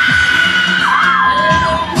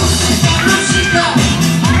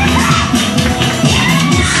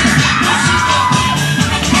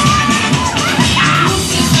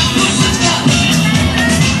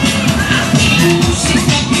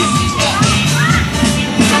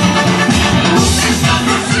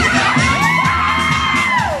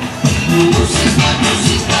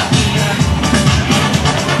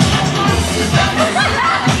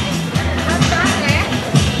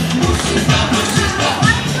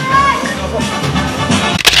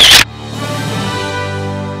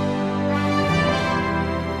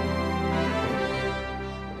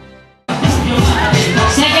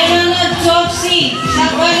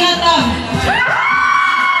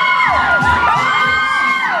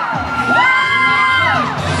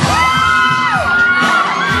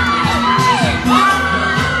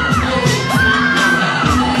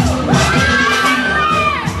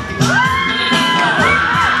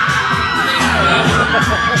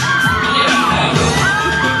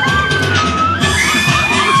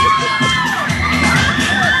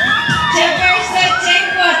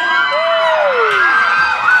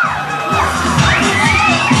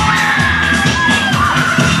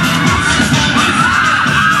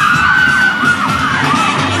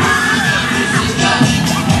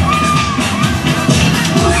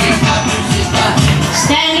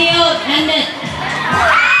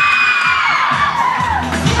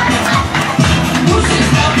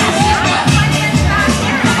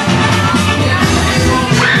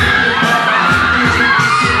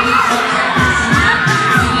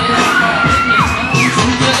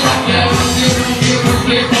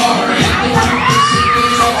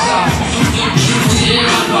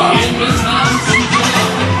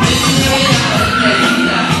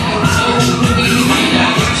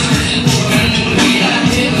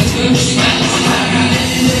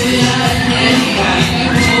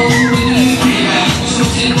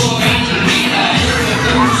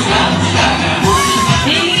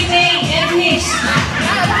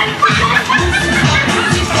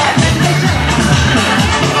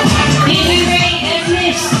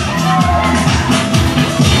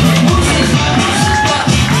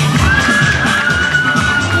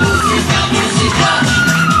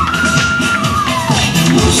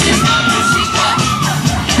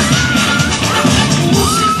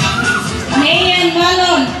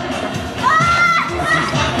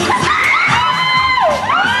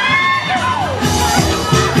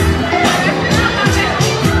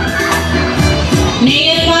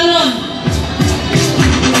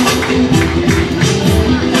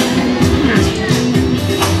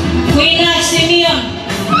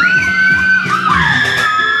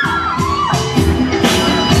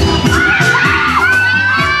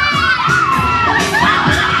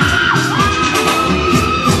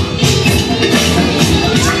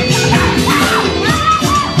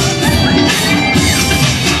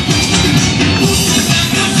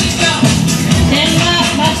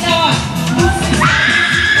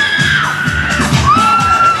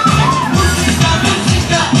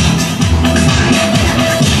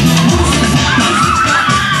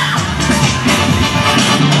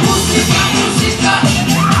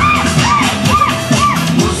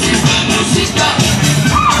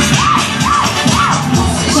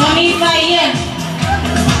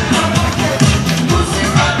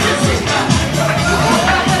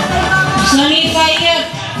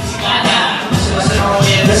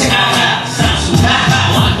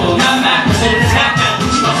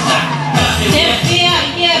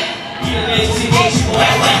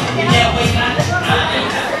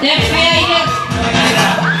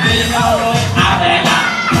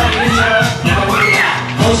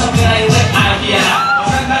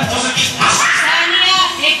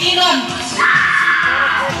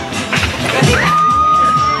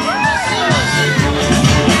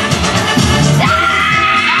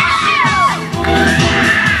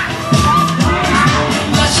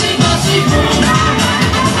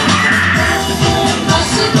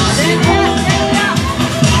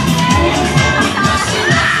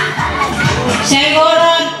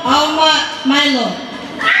 Milo.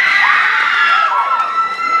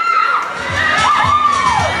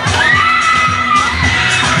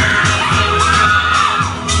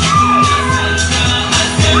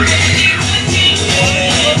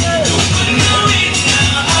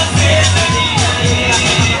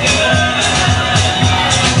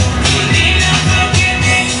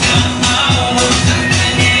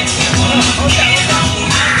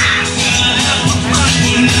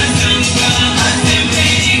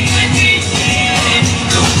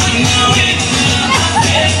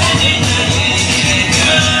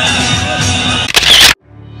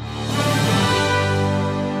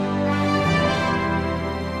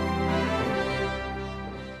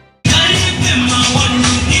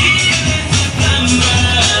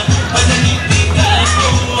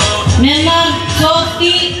 Nenam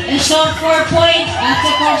Softy short 4 point after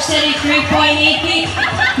Corsary 3.80,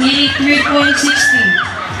 nearly 3.60.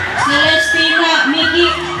 Celestina Miki.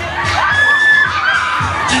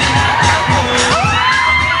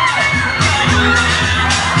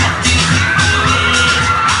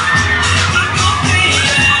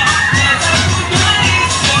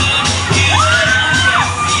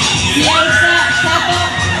 Sienza Sato.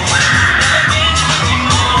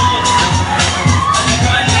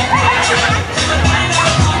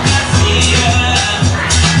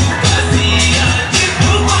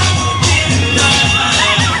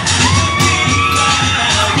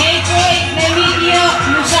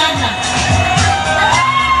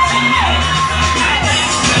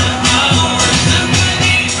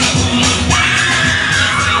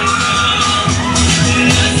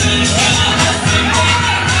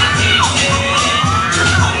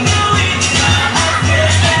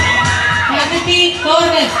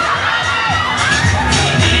 Torres.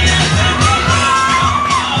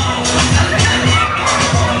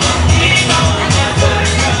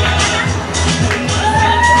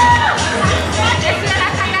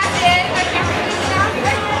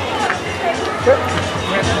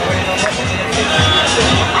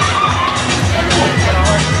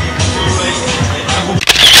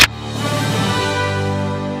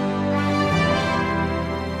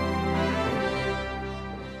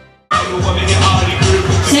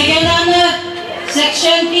 Second runner,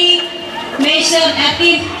 Section T, Mason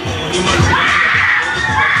Atif.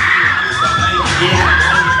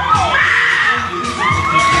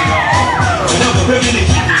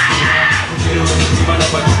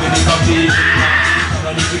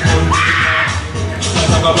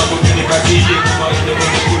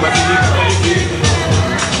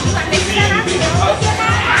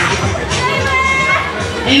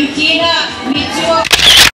 Mkina Mitsuo.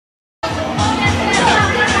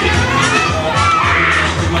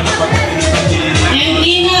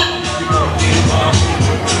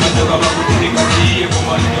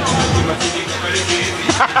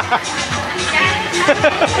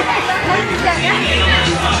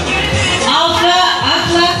 Alpha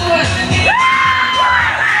Atlaquat.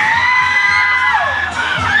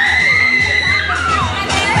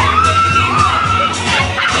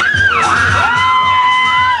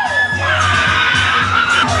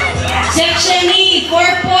 Section E,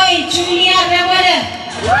 4 point, Julia Rawada.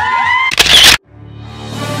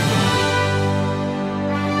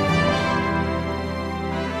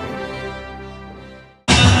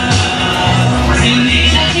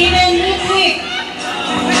 Steven Ludwig.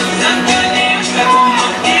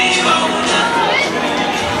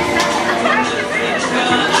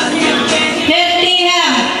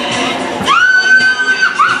 Bethlehem.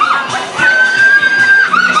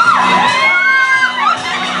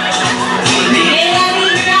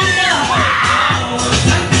 Melanie Brando.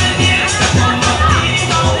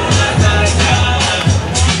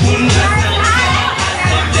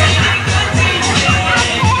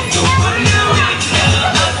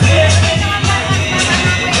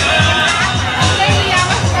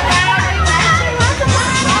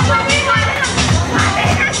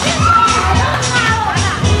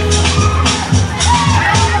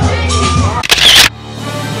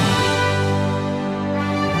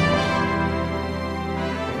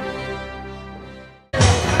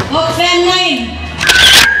 Open 9.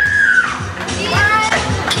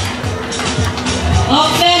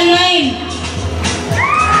 Open 9.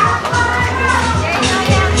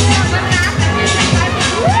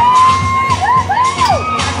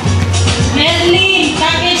 Merlin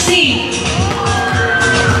Takeshi.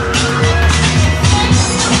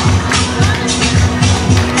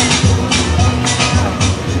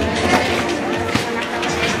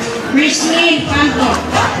 Christine Canto.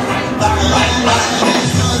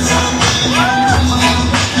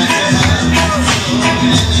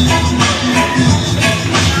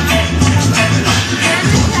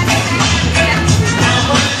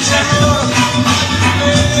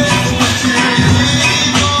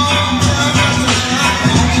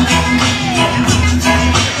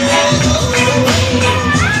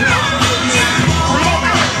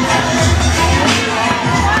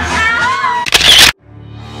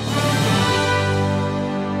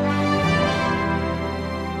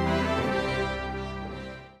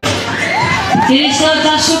 Kirisyo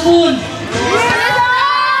Tasupun.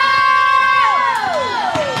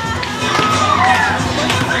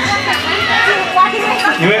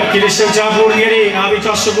 Iwe kirisyo Jabur ngiri abi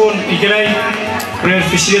Tasupun ikirai prayer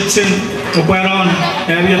fisiyatsin upayaron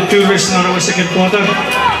abi tourist narawa second quarter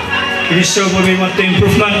kirisyo babi mate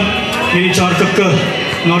improvement ngiri charkak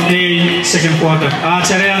nordi second quarter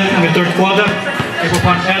acharyan ang third quarter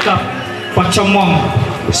ipapan etap pachamong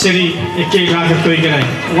Siri Eke Ragato Ikirai.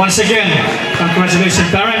 Once again, congratulations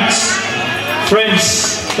parents, friends,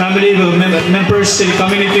 family members, the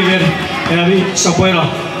community where Abi Sapuero,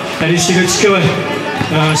 that is Siri Chkewe,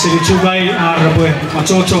 Siri Chugai, Arabe,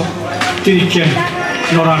 Machocho, Tirikian,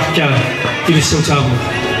 Norakia,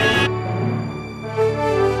 Tirisochabu.